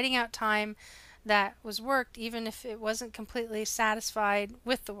take, or writing out time that was worked even if it wasn't completely satisfied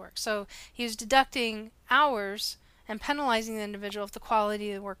with the work. So he was deducting hours and penalizing the individual if the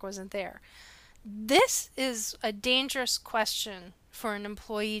quality of the work wasn't there. This is a dangerous question for an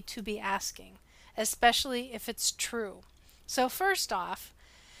employee to be asking, especially if it's true. So first off,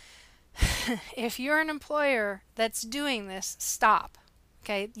 if you're an employer that's doing this, stop.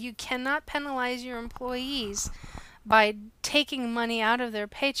 Okay, you cannot penalize your employees by taking money out of their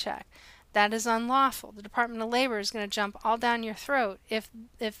paycheck. That is unlawful. The Department of Labor is going to jump all down your throat if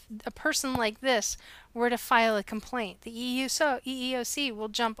a person like this were to file a complaint. The EEOC will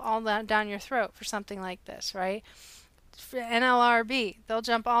jump all down your throat for something like this, right? For NLRB, they'll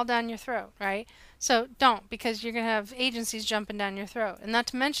jump all down your throat, right? So don't, because you're going to have agencies jumping down your throat, and not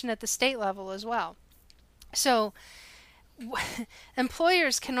to mention at the state level as well. So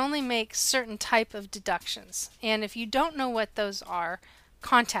employers can only make certain type of deductions, and if you don't know what those are,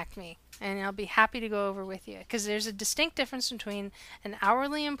 contact me and I'll be happy to go over with you, because there's a distinct difference between an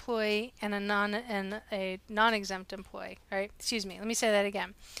hourly employee and a non-exempt employee, right? Excuse me, let me say that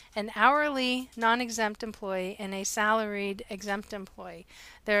again. An hourly non-exempt employee and a salaried exempt employee.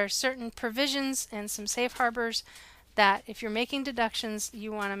 There are certain provisions and some safe harbors that if you're making deductions,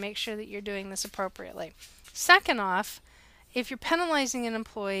 you want to make sure that you're doing this appropriately. Second off, if you're penalizing an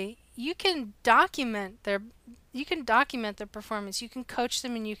employee, you can document their performance, you can coach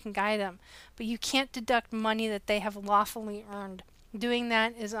them and you can guide them, but you can't deduct money that they have lawfully earned. Doing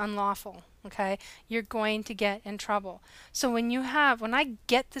that is unlawful, okay? You're going to get in trouble. So when I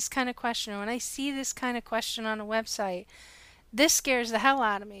get this kind of question, or when I see this kind of question on a website, this scares the hell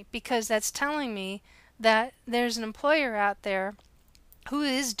out of me, because that's telling me that there's an employer out there who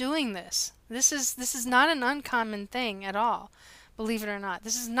is doing this. This is not an uncommon thing at all, believe it or not.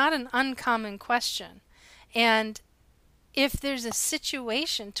 This is not an uncommon question. And if there's a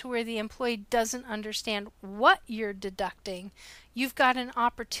situation to where the employee doesn't understand what you're deducting, you've got an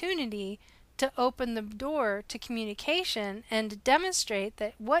opportunity to open the door to communication and to demonstrate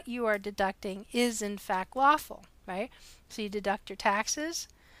that what you are deducting is in fact lawful, right? So you deduct your taxes.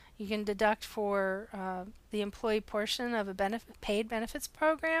 You can deduct for the employee portion of a paid benefits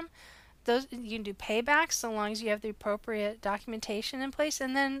program. Those you can do paybacks so long as you have the appropriate documentation in place,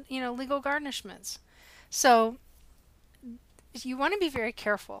 and then legal garnishments. So you want to be very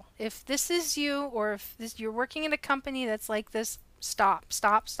careful. If this is you, or if you're working in a company that's like this, stop.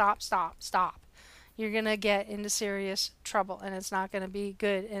 You're going to get into serious trouble, and it's not going to be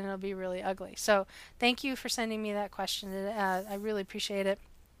good, and it'll be really ugly. So thank you for sending me that question. I really appreciate it.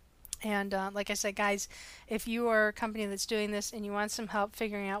 And like I said, guys, if you are a company that's doing this and you want some help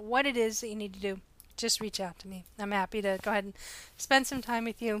figuring out what it is that you need to do, just reach out to me. I'm happy to go ahead and spend some time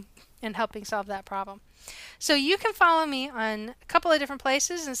with you in helping solve that problem. So you can follow me on a couple of different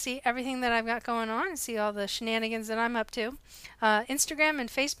places and see everything that I've got going on and see all the shenanigans that I'm up to. Instagram and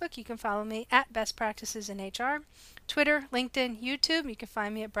Facebook, you can follow me at Best Practices in HR. Twitter, LinkedIn, YouTube, you can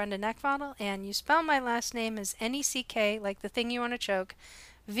find me at Brenda Neckvatal, and you spell my last name as N-E-C-K, like the thing you want to choke,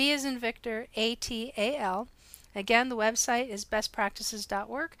 V as in Victor, A-T-A-L. Again, the website is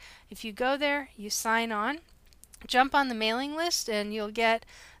bestpractices.org. If you go there, you sign on, jump on the mailing list, and you'll get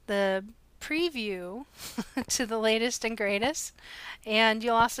the preview to the latest and greatest, and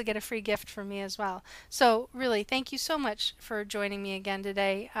you'll also get a free gift from me as well. So really, thank you so much for joining me again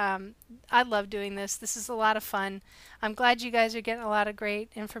today. I love doing this. This is a lot of fun. I'm glad you guys are getting a lot of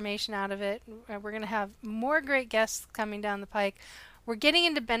great information out of it. We're going to have more great guests coming down the pike. We're getting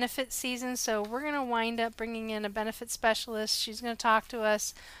into benefit season, so we're going to wind up bringing in a benefit specialist. She's going to talk to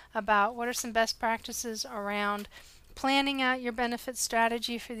us about what are some best practices around planning out your benefit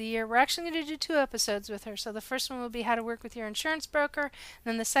strategy for the year. We're actually going to do 2 episodes with her. So the first one will be how to work with your insurance broker, and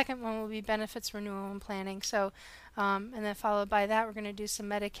then the second one will be benefits renewal and planning. So, and then followed by that, we're going to do some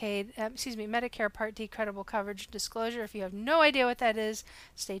Medicare Part D credible coverage disclosure. If you have no idea what that is,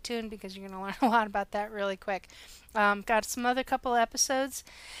 stay tuned because you're going to learn a lot about that really quick. Got some other couple episodes.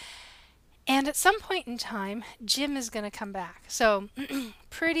 And at some point in time, Jim is going to come back. So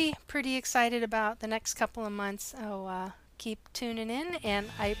pretty excited about the next couple of months. So keep tuning in, and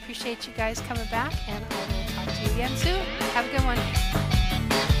I appreciate you guys coming back, and I will talk to you again soon. Have a good one.